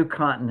a new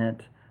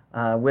continent,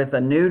 with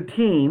a new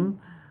team,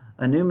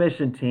 a new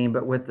mission team,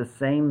 but with the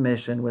same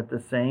mission, with the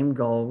same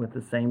goal, with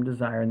the same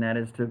desire, and that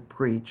is to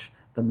preach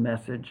the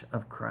message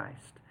of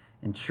Christ.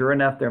 And sure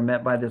enough, they're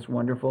met by this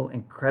wonderful,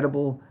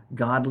 incredible,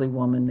 godly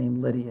woman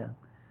named Lydia.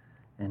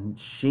 And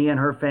she and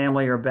her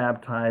family are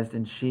baptized,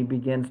 and she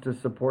begins to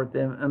support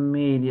them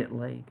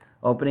immediately,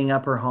 opening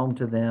up her home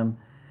to them.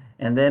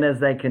 And then as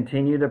they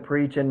continue to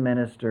preach and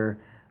minister,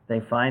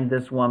 they find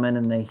this woman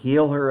and they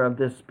heal her of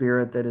this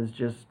spirit that is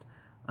just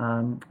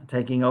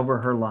taking over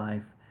her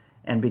life.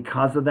 And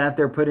because of that,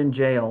 they're put in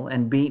jail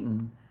and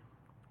beaten.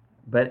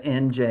 But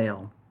in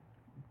jail,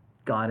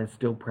 God is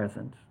still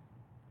present.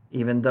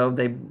 Even though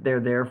they're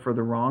there for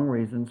the wrong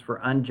reasons,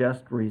 for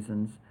unjust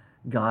reasons,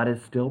 God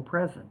is still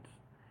present.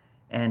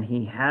 And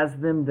he has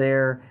them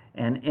there,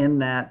 and in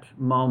that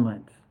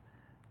moment,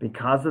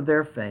 because of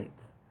their faith,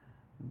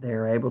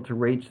 they're able to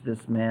reach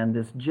this man,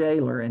 this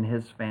jailer and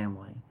his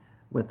family,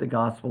 with the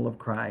gospel of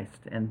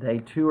Christ. And they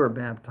too are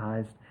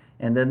baptized.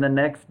 And then the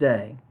next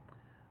day,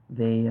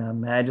 the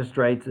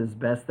magistrates, as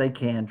best they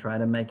can, try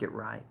to make it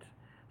right,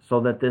 so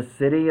that this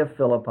city of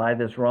Philippi,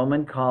 this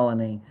Roman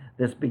colony,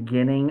 this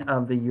beginning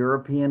of the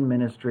European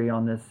ministry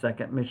on this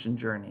second mission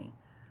journey,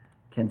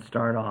 can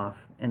start off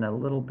in a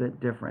little bit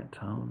different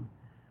tone.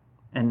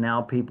 And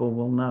now people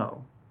will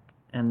know,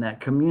 and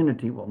that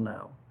community will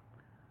know,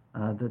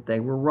 that they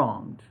were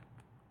wronged,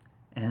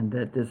 and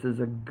that this is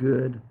a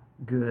good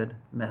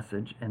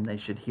message, and they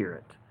should hear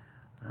it.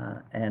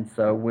 And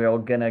so we're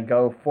going to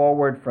go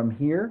forward from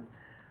here.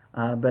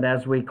 But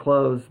as we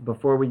close,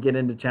 before we get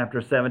into chapter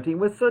 17,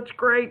 with such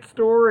great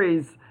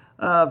stories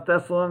of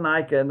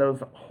Thessalonica and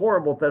those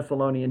horrible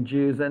Thessalonian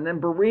Jews, and then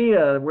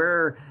Berea,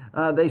 where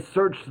they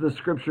searched the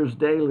scriptures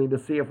daily to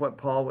see if what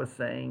Paul was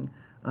saying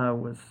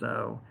was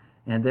so.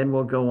 And then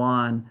we'll go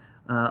on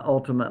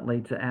ultimately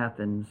to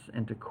Athens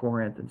and to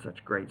Corinth, and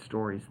such great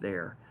stories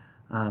there.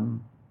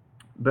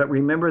 But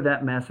remember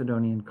that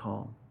Macedonian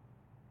call,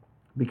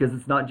 because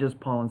it's not just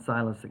Paul and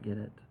Silas that get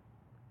it.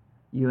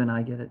 You and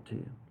I get it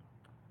too.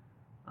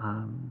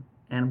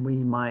 And we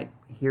might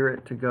hear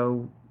it to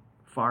go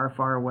far,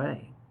 far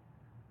away,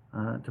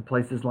 to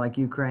places like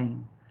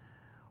Ukraine,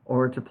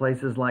 or to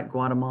places like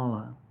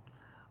Guatemala,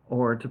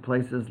 or to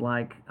places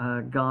like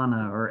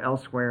Ghana or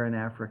elsewhere in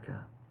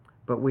Africa.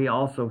 But we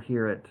also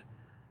hear it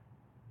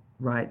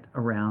right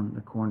around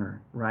the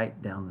corner,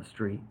 right down the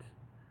street.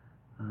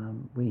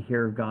 We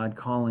hear God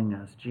calling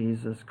us,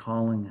 Jesus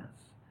calling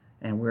us,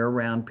 and we're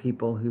around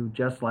people who,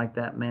 just like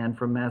that man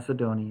from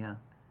Macedonia,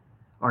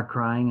 are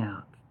crying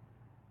out,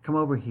 "Come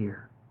over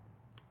here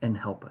and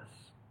help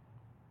us."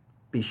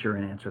 Be sure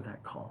and answer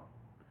that call.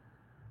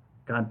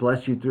 God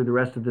bless you through the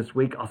rest of this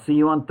week. I'll see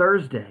you on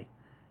Thursday,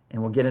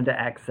 and we'll get into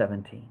Acts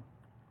 17.